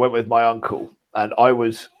story. I went with my uncle, and I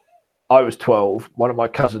was 12. One of my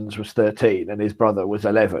cousins was 13, and his brother was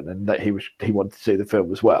 11, and that he wanted to see the film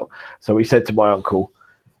as well. So he said to my uncle,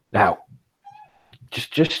 "Now,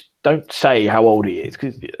 just don't say how old he is,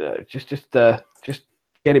 because just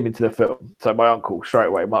get him into the film." So my uncle straight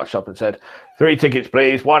away marched up and said, 3 tickets,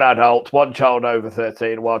 please. 1 adult, 1 child over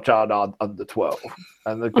 13, 1 child under 12.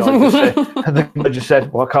 And the guy just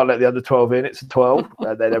said, well, I can't let the under 12 in. It's a 12.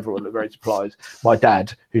 And then everyone looked very surprised. My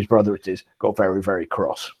dad, whose brother it is, got very, very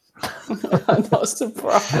cross. I'm not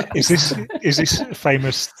surprised. Is this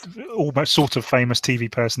famous, almost sort of famous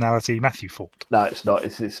TV personality Matthew Ford? No, it's not.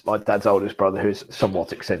 It's my dad's oldest brother, who's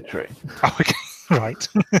somewhat eccentric. Oh, okay. Right.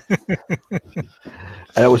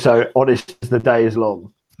 And also honest as the day is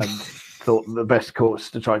long, and thought the best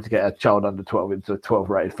course to trying to get a child under 12 into a 12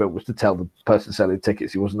 rated film was to tell the person selling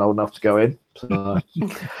tickets he wasn't old enough to go in. So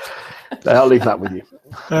I'll leave that with you.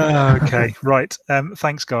 Okay, right.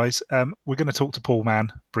 Thanks, guys. We're going to talk to Paul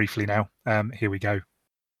Mann briefly now. Here we go.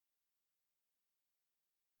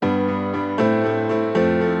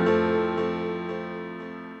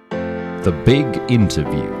 The Big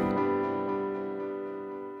Interview.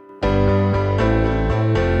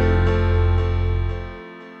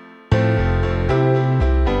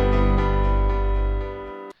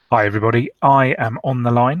 Hi, everybody. I am on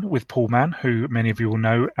the line with Paul Mann, who many of you will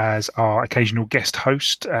know as our occasional guest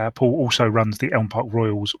host. Paul also runs the Elm Park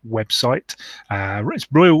Royals website. It's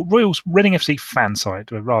Royals Reading FC fan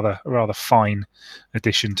site, a rather fine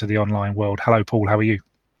addition to the online world. Hello, Paul. How are you?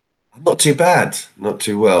 Not too bad. Not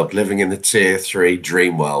too well. Living in the Tier 3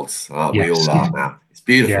 dream world. We all are now. It's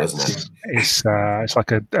beautiful, isn't it? It's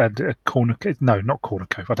like a not cornucopia.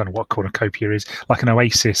 I don't know what cornucopia is. Like an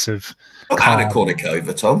oasis of. Not kind of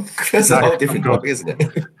cornucopia, Tom. That's a whole different topic, isn't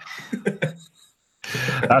it?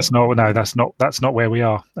 That's not where we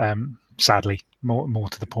are. Sadly, more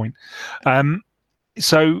to the point.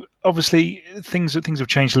 So obviously things have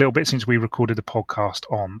changed a little bit since we recorded the podcast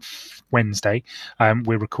on Wednesday.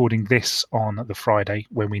 We're recording this on the Friday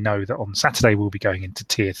when we know that on Saturday we'll be going into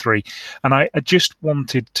Tier 3. And I just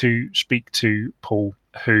wanted to speak to Paul,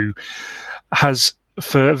 who has,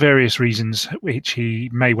 for various reasons, which he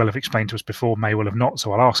may well have explained to us before, may well have not,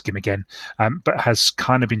 so I'll ask him again, but has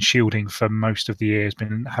kind of been shielding for most of the year, has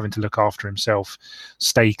been having to look after himself,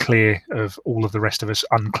 stay clear of all of the rest of us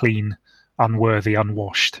unclean, unworthy,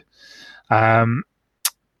 unwashed.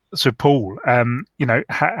 So Paul,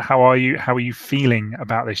 how are you feeling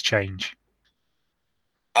about this change?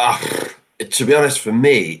 To be honest, for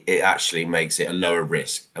me, it actually makes it a lower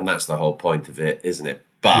risk, and that's the whole point of it, isn't it?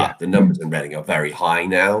 But the numbers in Reading are very high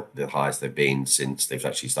now, the highest they've been since they've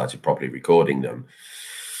actually started properly recording them.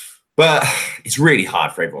 But it's really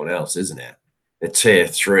hard for everyone else, isn't it? The tier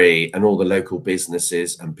 3 and all the local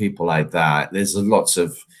businesses and people like that. There's lots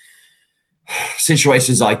of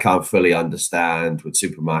situations I can't fully understand, with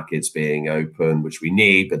supermarkets being open, which we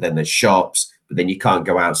need, but then there's shops, but then you can't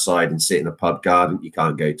go outside and sit in a pub garden. You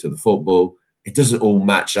can't go to the football. It doesn't all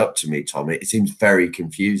match up to me, Tom. It seems very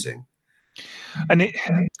confusing. And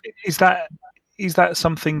is that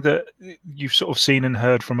something that you've sort of seen and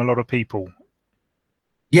heard from a lot of people?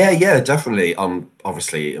 Yeah, definitely. I'm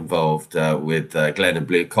obviously involved with Glenn and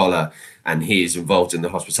Blue Collar, and he's involved in the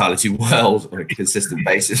hospitality world on a consistent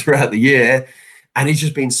basis throughout the year. And he's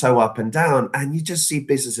just been so up and down. And you just see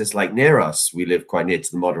businesses like near us. We live quite near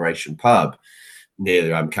to the Moderation pub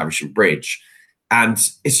near Caversham Bridge. And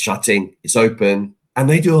it's shutting, it's open. And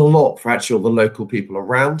they do a lot for actually all the local people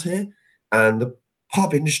around here. And the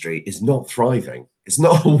pub industry is not thriving. It's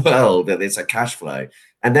not well that it's a cash flow.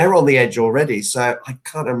 And they're on the edge already. So I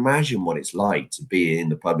can't imagine what it's like to be in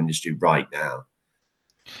the pub industry right now.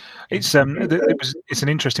 It's an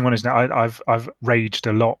interesting one, isn't it? I've raged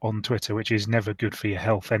a lot on Twitter, which is never good for your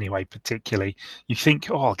health anyway. Particularly, you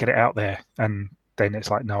think, I'll get it out there, and then it's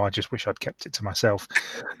like, no, I just wish I'd kept it to myself.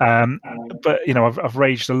 But I've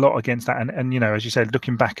raged a lot against that, and as you said,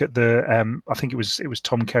 looking back at the, I think it was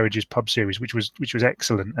Tom Kerridge's pub series, which was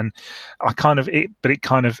excellent, and it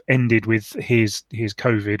kind of ended with his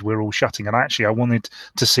COVID. We're all shutting, and actually, I wanted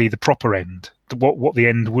to see the proper end, what the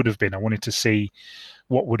end would have been. I wanted to see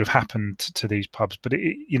what would have happened to these pubs, but as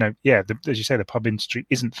you say, the pub industry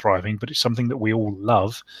isn't thriving, but it's something that we all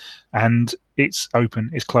love, and it's open,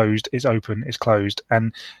 it's closed, it's open, it's closed,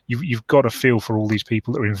 and you've got a feel for all these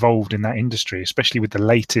people that are involved in that industry, especially with the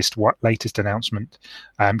latest announcement,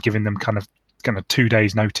 giving them kind of 2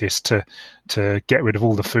 days notice to get rid of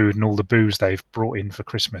all the food and all the booze they've brought in for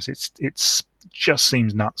Christmas. It's just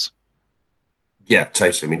seems nuts. Yeah,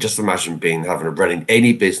 totally. I mean, just imagine having a run in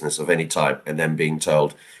any business of any type and then being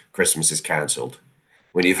told Christmas is cancelled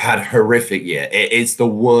when you've had a horrific year. It's the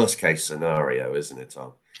worst case scenario, isn't it,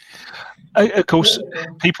 Tom? Of course,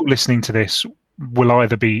 people listening to this will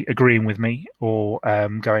either be agreeing with me or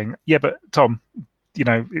going, yeah, but Tom,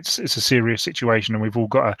 it's a serious situation and we've all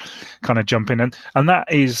got to kind of jump in, and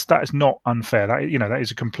that is not unfair. That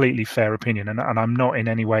is a completely fair opinion, and I'm not in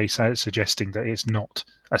any way suggesting that it's not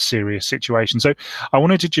a serious situation. So I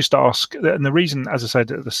wanted to just ask, and the reason, as I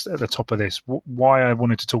said at the top of this, why I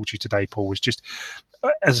wanted to talk to you today, Paul, was just,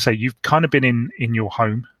 as I say, you've kind of been in your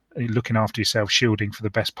home, looking after yourself, shielding for the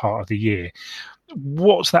best part of the year.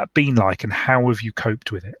 What's that been like, and how have you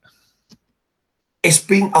coped with it? It's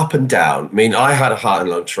been up and down. I mean, I had a heart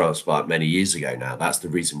and lung transplant many years ago now. That's the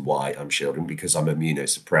reason why I'm shielding, because I'm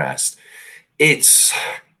immunosuppressed.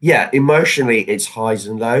 Emotionally, it's highs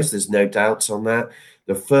and lows. There's no doubts on that.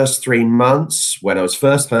 The first 3 months, when I was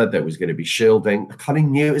first heard that was going to be shielding, I kind of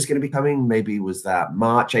knew it was going to be coming. Maybe it was that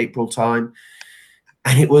March, April time.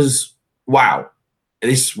 And it was, wow,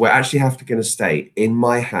 we're actually going to stay in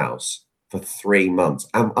my house for 3 months.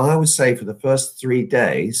 And I would say for the first 3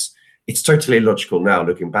 days, it's totally illogical now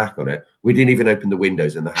looking back on it, we didn't even open the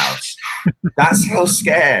windows in the house. That's how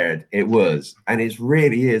scared it was. And it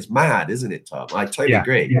really is mad, isn't it, Tom? I totally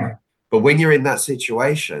agree. Yeah. But when you're in that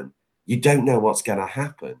situation, you don't know what's going to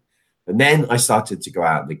happen. And then I started to go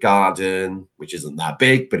out in the garden, which isn't that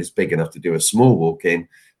big, but it's big enough to do a small walk in.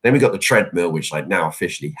 Then we got the treadmill, which I now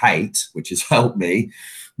officially hate, which has helped me.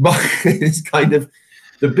 But it's kind of,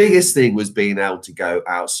 the biggest thing was being able to go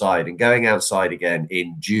outside, and going outside again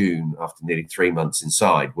in June after nearly 3 months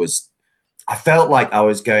inside I felt like I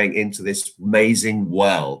was going into this amazing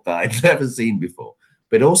world that I'd never seen before.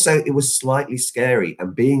 But also it was slightly scary,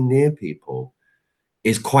 and being near people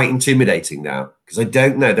is quite intimidating now, because I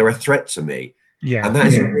don't know, they're a threat to me. Yeah. And that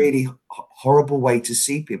is a really horrible way to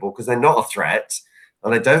see people, because they're not a threat,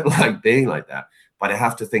 and I don't like being like that. But I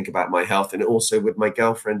have to think about my health, and also with my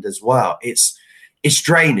girlfriend as well. It's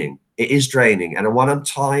draining. It is draining. And when I'm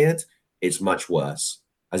tired, it's much worse.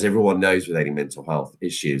 As everyone knows with any mental health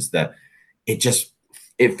issues, that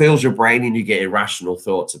it fills your brain, and you get irrational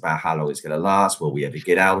thoughts about how long it's going to last. Will we ever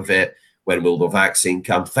get out of it? When will the vaccine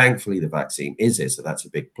come? Thankfully, the vaccine is here, so that's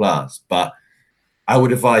a big plus. But I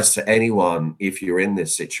would advise to anyone, if you're in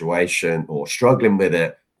this situation or struggling with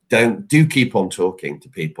it, do keep on talking to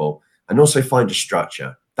people, and also find a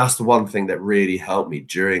structure. That's the one thing that really helped me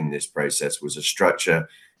during this process, was a structure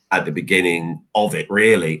at the beginning of it,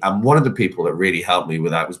 really. And one of the people that really helped me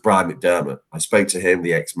with that was Brian McDermott. I spoke to him,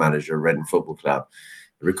 the ex-manager of Reading Football Club.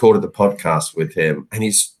 I recorded the podcast with him, and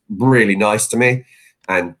he's really nice to me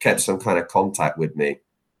and kept some kind of contact with me,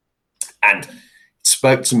 and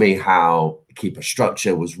spoke to me how to keep a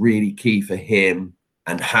structure was really key for him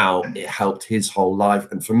and how it helped his whole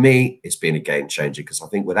life. And for me, it's been a game changer, because I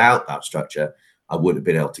think without that structure, I wouldn't have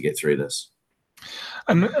been able to get through this.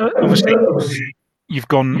 And obviously, we've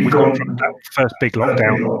gone from that first big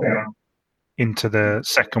lockdown into the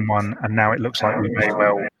second one, and now it looks like we may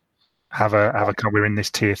well have a we're in this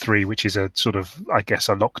tier 3, which is a sort of, I guess,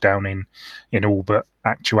 a lockdown in all but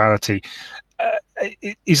actuality.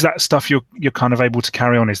 Is that stuff you're kind of able to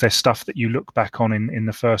carry on? Is there stuff that you look back on in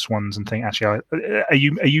the first ones and think, actually, are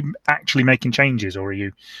you actually making changes, or are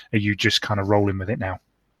you just kind of rolling with it now?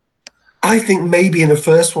 I think maybe in the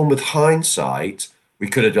first one, with hindsight, we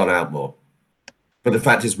could have gone out more. But the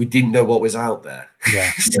fact is, we didn't know what was out there.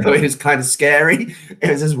 Yeah. So it was kind of scary.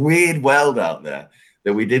 It was this weird world out there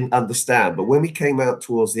that we didn't understand. But when we came out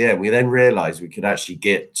towards the end, we then realized we could actually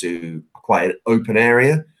get to quite an open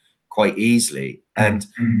area quite easily. And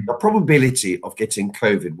the probability of getting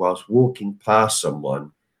COVID whilst walking past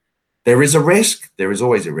someone, there is a risk. There is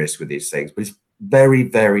always a risk with these things, but it's very,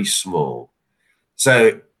 very small.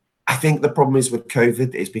 So I think the problem is with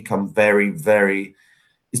COVID, it's become very, very,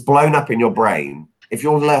 it's blown up in your brain. If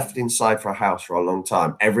you're left inside for a house for a long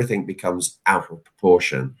time, everything becomes out of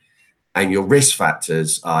proportion and your risk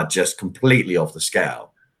factors are just completely off the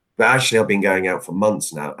scale. But actually, I've been going out for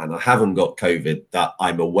months now and I haven't got COVID that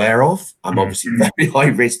I'm aware of. I'm obviously very high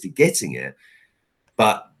risk to getting it.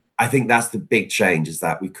 But I think that's the big change, is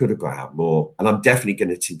that we could have got out more. And I'm definitely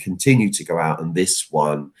going to continue to go out on this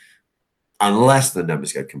one, unless the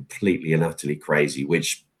numbers go completely and utterly crazy,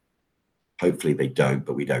 which hopefully they don't,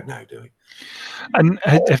 but we don't know, do we? And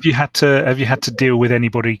have you had to deal with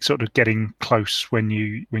anybody sort of getting close when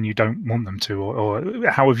you don't want them to, or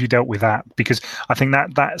how have you dealt with that? Because I think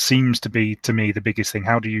that seems to be, to me, the biggest thing.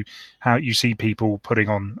 How you see people putting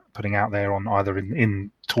out there on either in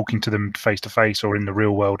talking to them face to face or in the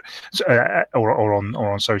real world, or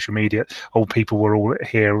on social media. All people were all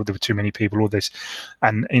here. There were too many people. All this,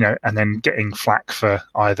 and then getting flack for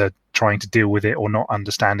either trying to deal with it or not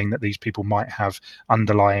understanding that these people might have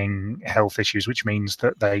underlying health issues, which means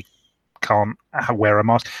that they can't wear a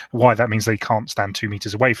mask. Why that means they can't stand 2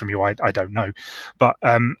 meters away from you, I don't know. But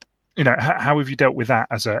how have you dealt with that?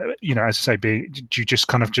 As I say, do you just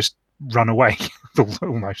kind of just run away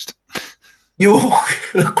almost? You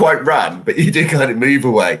not quite run, but you do kind of move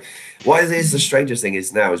away. What is the strangest thing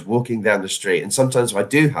is walking down the street, and sometimes I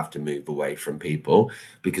do have to move away from people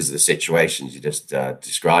because of the situations you just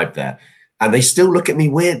described there, and they still look at me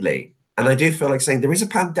weirdly. And I do feel like saying there is a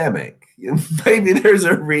pandemic. Maybe there is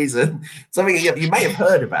a reason. Something you may have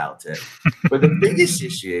heard about it, but the biggest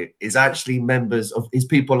issue is actually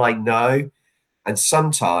people I know, and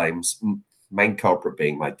sometimes. Main culprit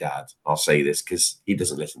being my dad. I'll say this because he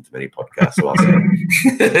doesn't listen to many podcasts. So I'll say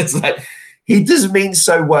it's like he doesn't mean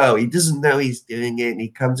so well. He doesn't know he's doing it, and he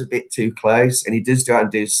comes a bit too close. And he does go out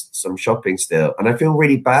and do some shopping still. And I feel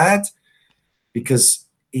really bad because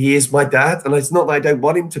he is my dad, and it's not that I don't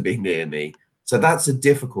want him to be near me. So that's a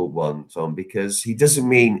difficult one, Tom, because he doesn't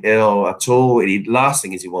mean ill at all. And last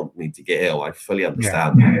thing is he wants me to get ill. I fully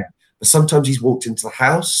understand that. But sometimes he's walked into the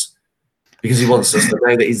house because he wants us to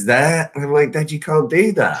know that he's there. And I'm like, Dad, you can't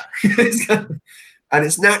do that. And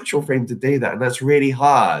it's natural for him to do that. And that's really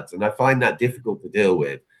hard. And I find that difficult to deal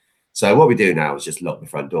with. So what we do now is just lock the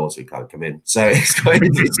front door so he can't come in. So it's quite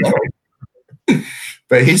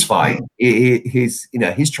but he's fine.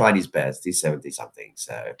 He's trying his best. He's 70 something.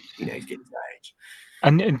 So, he's getting to that age.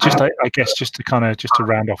 And just, I guess, just to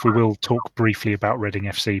round off, we will talk briefly about Reading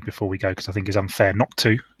FC before we go, because I think it's unfair not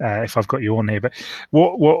to, if I've got you on here. But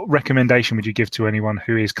what recommendation would you give to anyone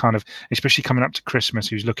who is kind of, especially coming up to Christmas,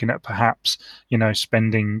 who's looking at perhaps,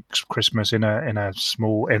 spending Christmas in a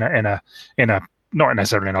small, in a not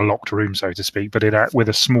necessarily in a locked room, so to speak, but with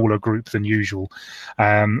a smaller group than usual,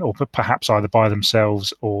 or perhaps either by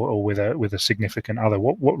themselves or with a significant other?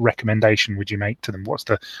 What recommendation would you make to them? What's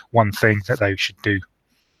the one thing that they should do?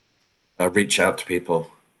 Reach out to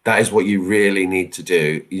people. That is what you really need to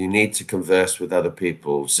do. You need to converse with other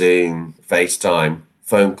people. Zoom, FaceTime,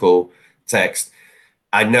 phone call, text.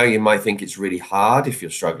 I know you might think it's really hard if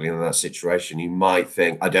you're struggling in that situation. You might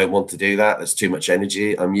think, I don't want to do that. That's too much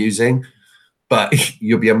energy I'm using. But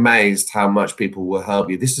you'll be amazed how much people will help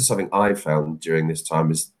you. This is something I found during this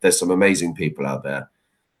time, is there's some amazing people out there.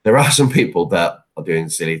 There are some people that are doing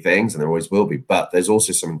silly things, and there always will be, but there's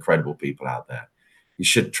also some incredible people out there. You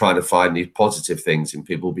should try to find these positive things in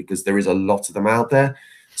people, because there is a lot of them out there.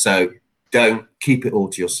 So don't keep it all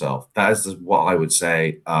to yourself. That is what I would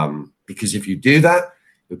say, because if you do that,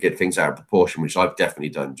 you'll get things out of proportion, which I've definitely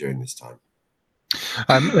done during this time.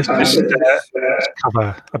 Let's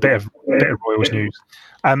cover a bit of Royals news.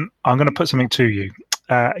 I'm going to put something to you.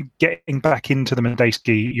 getting back into the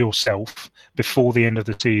Medeski yourself before the end of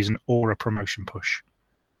the season, or a promotion push?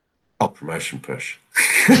 Oh, promotion push.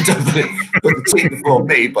 Definitely put the team before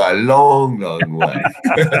me by a long, long way.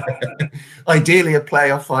 Ideally, a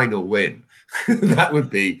playoff final win. That would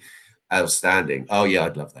be outstanding. Oh, yeah,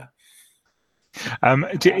 I'd love that.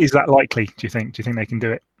 Is that likely, do you think? Do you think they can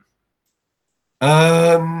do it?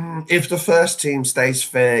 If the first team stays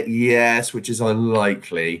fair, yes, which is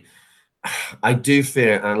unlikely. I do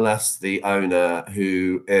fear, unless the owner,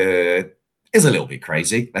 who is a little bit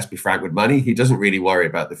crazy, let's be frank with money, he doesn't really worry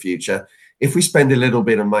about the future. If we spend a little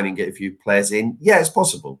bit of money and get a few players in, yeah, it's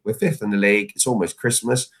possible. We're 5th in the league. It's almost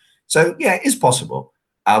Christmas. So, yeah, it's possible.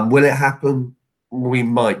 Will it happen? We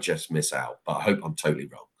might just miss out, but I hope I'm totally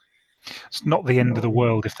wrong. It's not the end of the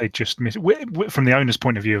world if they just miss it. From the owner's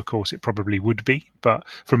point of view, of course, it probably would be. But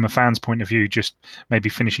from a fan's point of view, just maybe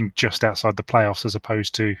finishing just outside the playoffs as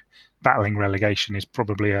opposed to battling relegation is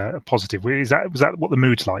probably a positive. Was that what the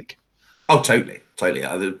mood's like? Oh, totally.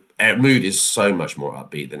 The mood is so much more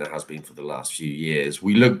upbeat than it has been for the last few years.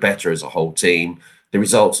 We look better as a whole team. The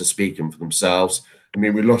results are speaking for themselves. I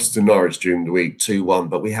mean, we lost to Norwich during the week 2-1,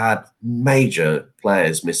 but we had major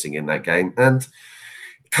players missing in that game. And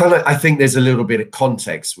I think there's a little bit of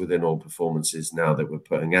context within all performances now that we're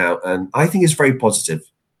putting out. And I think it's very positive.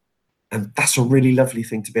 And that's a really lovely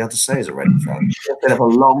thing to be able to say as a Reading fan. It's been a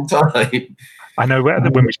long time. I know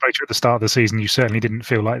when we spoke to you at the start of the season, you certainly didn't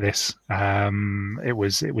feel like this. It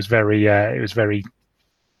was very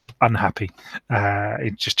unhappy.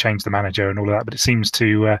 It just changed the manager and all of that, but it seems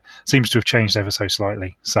to have changed ever so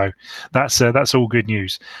slightly. So that's all good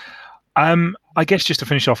news. I guess just to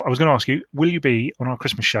finish off, I was going to ask you, will you be on our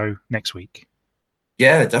Christmas show next week?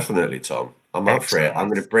 Yeah, definitely, Tom. I'm up for it. I'm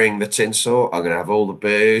going to bring the tinsel. I'm going to have all the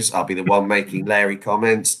booze. I'll be the one making Larry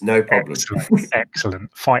comments. No problem.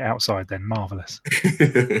 Excellent. Fight outside then. Marvellous.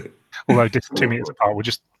 Although just 2 minutes apart,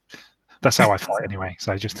 that's how I fight anyway.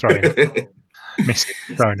 So just throw in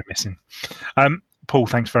throwing and missing. Paul,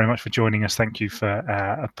 thanks very much for joining us. Thank you for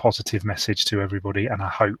a positive message to everybody. And I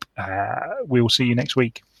hope we'll see you next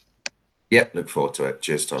week. Yep, look forward to it.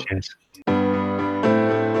 Cheers, Tom. Cheers.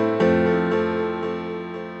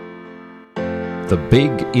 The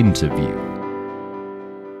Big Interview.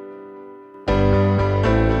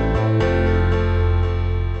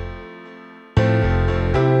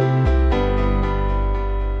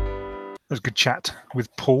 It was a good chat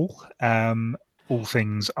with Paul. All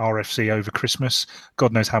things RFC over Christmas.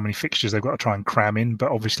 God knows how many fixtures they've got to try and cram in,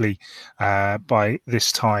 but obviously by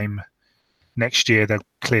this time next year they'll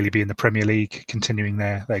clearly be in the Premier League, continuing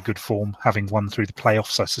their good form, having won through the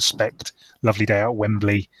playoffs, I suspect. Lovely day out at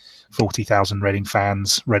Wembley, 40,000 Reading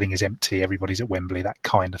fans. Reading is empty, everybody's at Wembley, that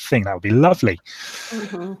kind of thing. That would be lovely.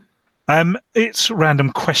 Mm-hmm. It's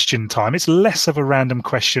random question time. It's less of a random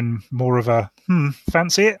question, more of a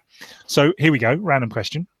fancy it. So here we go, random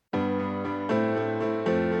question.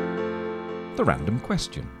 The random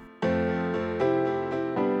question.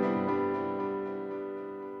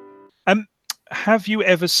 Have you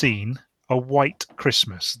ever seen a white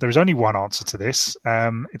Christmas? There is only one answer to this.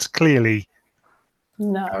 It's clearly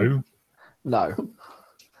no.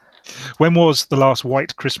 When was the last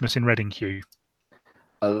white Christmas in Reading, Hugh?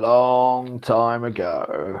 A long time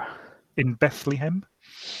ago. In Bethlehem?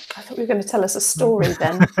 I thought you were going to tell us a story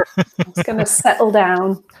then. It's going to settle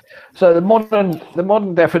down. So the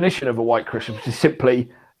modern definition of a white Christmas is simply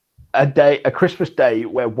a Christmas day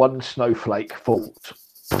where one snowflake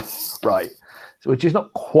falls. Right. So, which is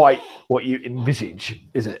not quite what you envisage,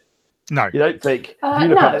 is it? No. You don't think...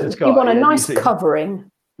 You want a nice covering.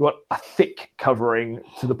 You want a thick covering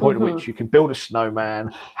to the point at which you can build a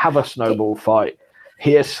snowman, have a snowball fight,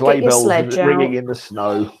 hear sleigh bells ringing in the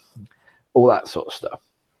snow, all that sort of stuff.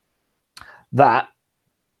 That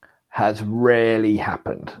has rarely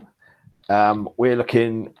happened. We're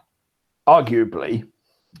looking, arguably,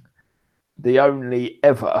 the only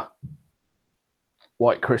ever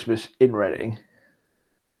white Christmas in Reading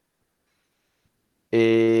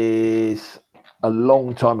is a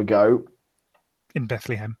long time ago. In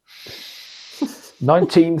Bethlehem.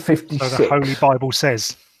 1956. So the Holy Bible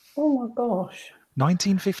says. Oh my gosh.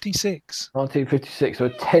 1956. 1956. So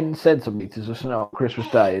 10 centimetres of snow on Christmas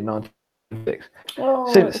Day in 1956.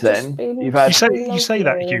 Oh, since then, you've had... You say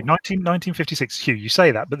that, Hugh. 1956, Hugh, you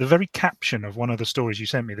say that, but the very caption of one of the stories you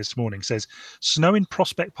sent me this morning says, snow in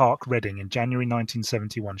Prospect Park, Reading in January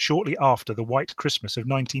 1971, shortly after the white Christmas of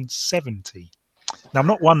 1970. Now, I'm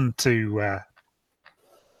not one to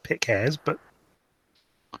pick hairs, but...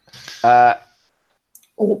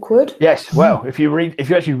 Awkward. Yes, well, if you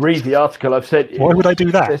actually read the article I've sent you... Why would I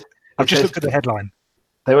do that? I've just looked at the headline.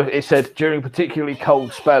 It said during a particularly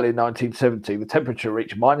cold spell in 1970, the temperature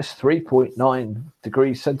reached minus 3.9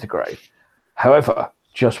 degrees centigrade. However,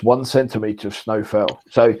 just 1 centimetre of snow fell.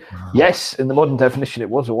 So, yes, in the modern definition, it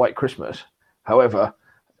was a white Christmas. However,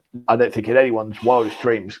 I don't think in anyone's wildest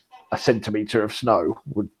dreams a centimetre of snow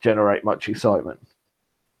would generate much excitement.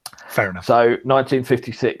 Fair enough. So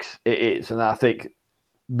 1956 it is, and I think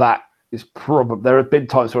that is probably, there have been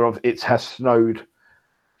times where it has snowed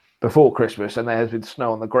before Christmas and there has been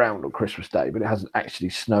snow on the ground on Christmas Day, but it hasn't actually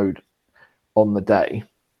snowed on the day.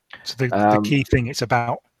 So the key thing, it's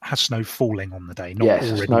about has snow falling on the day, not yes,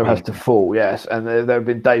 already snow has to fall, yes. And there have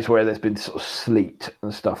been days where there's been sort of sleet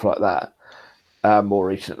and stuff like that more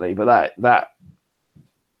recently, but that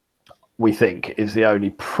we think is the only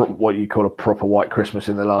what you call a proper white Christmas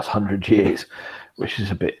in the last 100 years, which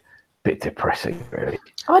is a bit depressing, really.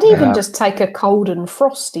 I'd even just take a cold and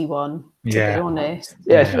frosty one, to be honest.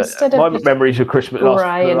 Yes, instead my of memories of Christmas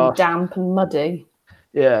grey and damp and muddy.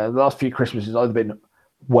 Yeah, the last few Christmases either been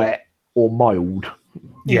wet or mild.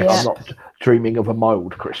 Yes. I'm not dreaming of a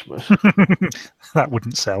mild Christmas. That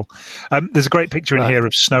wouldn't sell. There's a great picture in here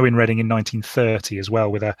of snow in Reading in 1930 as well,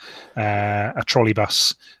 with a trolley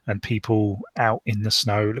bus and people out in the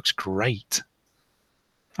snow. It looks great.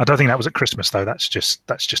 I don't think that was at Christmas though. That's just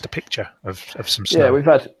a picture of some snow. Yeah, we've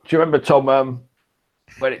had. Do you remember, Tom,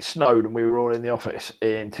 when it snowed and we were all in the office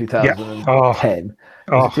in 2010?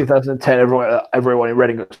 Oh. 2010, everyone in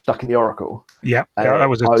Reading got stuck in the Oracle. Yeah, I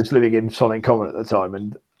was living in Sonning Common at the time,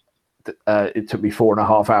 and it took me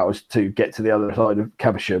 4.5 hours to get to the other side of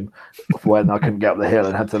Caversham when I couldn't get up the hill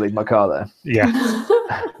and had to leave my car there. Yeah,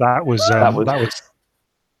 that was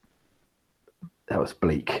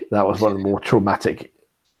bleak. That was one of the more traumatic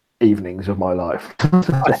evenings of my life.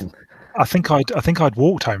 I think I'd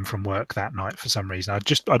walked home from work that night for some reason.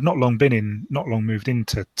 I'd not long moved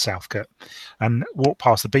into Southcote, and walked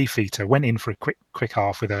past the Beefeater, went in for a quick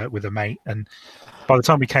half with a mate, and by the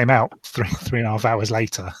time we came out 3.5 hours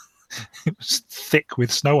later, it was thick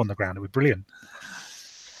with snow on the ground. It was brilliant.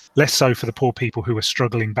 Less so for the poor people who were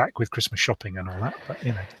struggling back with Christmas shopping and all that, but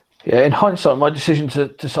you know. Yeah, in hindsight, my decision to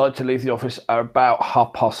decide to leave the office at about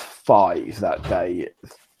 5:30 that day,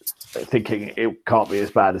 thinking it can't be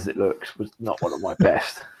as bad as it looks, was not one of my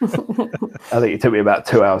best. I think it took me about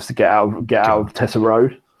 2 hours to get out of Tessa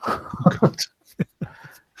Road.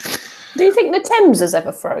 Do you think the Thames has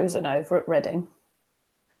ever frozen over at Reading?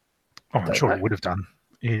 Oh, I'm sure it would have done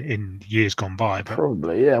in years gone by. But...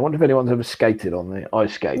 Probably, yeah. I wonder if anyone's ever skated on the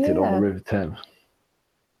River Thames.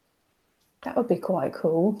 That would be quite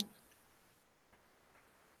cool.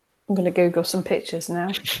 I'm going to Google some pictures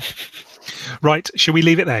now. Right, shall we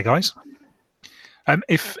leave it there, guys?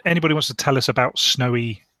 If anybody wants to tell us about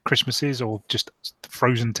snowy Christmases or just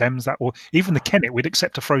frozen Thames, or even the Kennet, we'd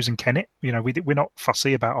accept a frozen Kennet. You know, we're not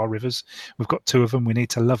fussy about our rivers. We've got 2 of them. We need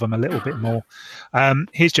to love them a little bit more.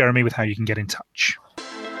 Here's Jeremy with how you can get in touch.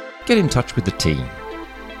 Get in touch with the team.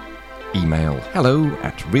 Email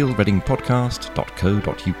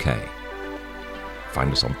hello@realreadingpodcast.co.uk.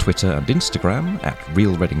 Find us on Twitter and Instagram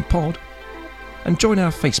 @RealReadingPod, and join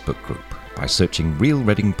our Facebook group by searching Real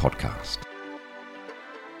Reading Podcast.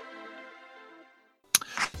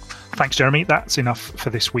 Thanks, Jeremy. That's enough for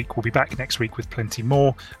this week. We'll be back next week with plenty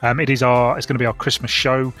more. It's going to be our Christmas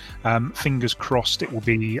show. Fingers crossed it will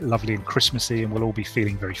be lovely and Christmassy, and we'll all be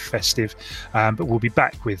feeling very festive. But we'll be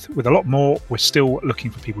back with a lot more. We're still looking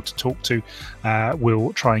for people to talk to.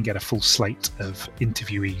 We'll try and get a full slate of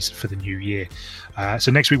interviewees for the new year.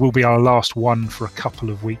 So next week will be our last one for a couple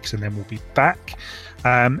of weeks, and then we'll be back.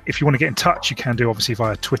 If you want to get in touch, you can do obviously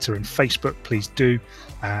via Twitter and Facebook. Please do.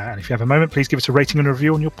 And if you have a moment, please give us a rating and a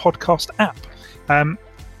review on your podcast app.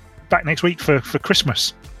 Back next week for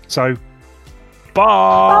Christmas. So,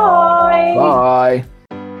 bye. Bye.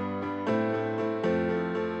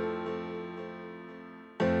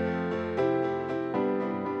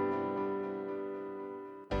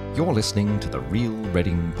 You're listening to the Real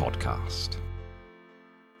Reading Podcast.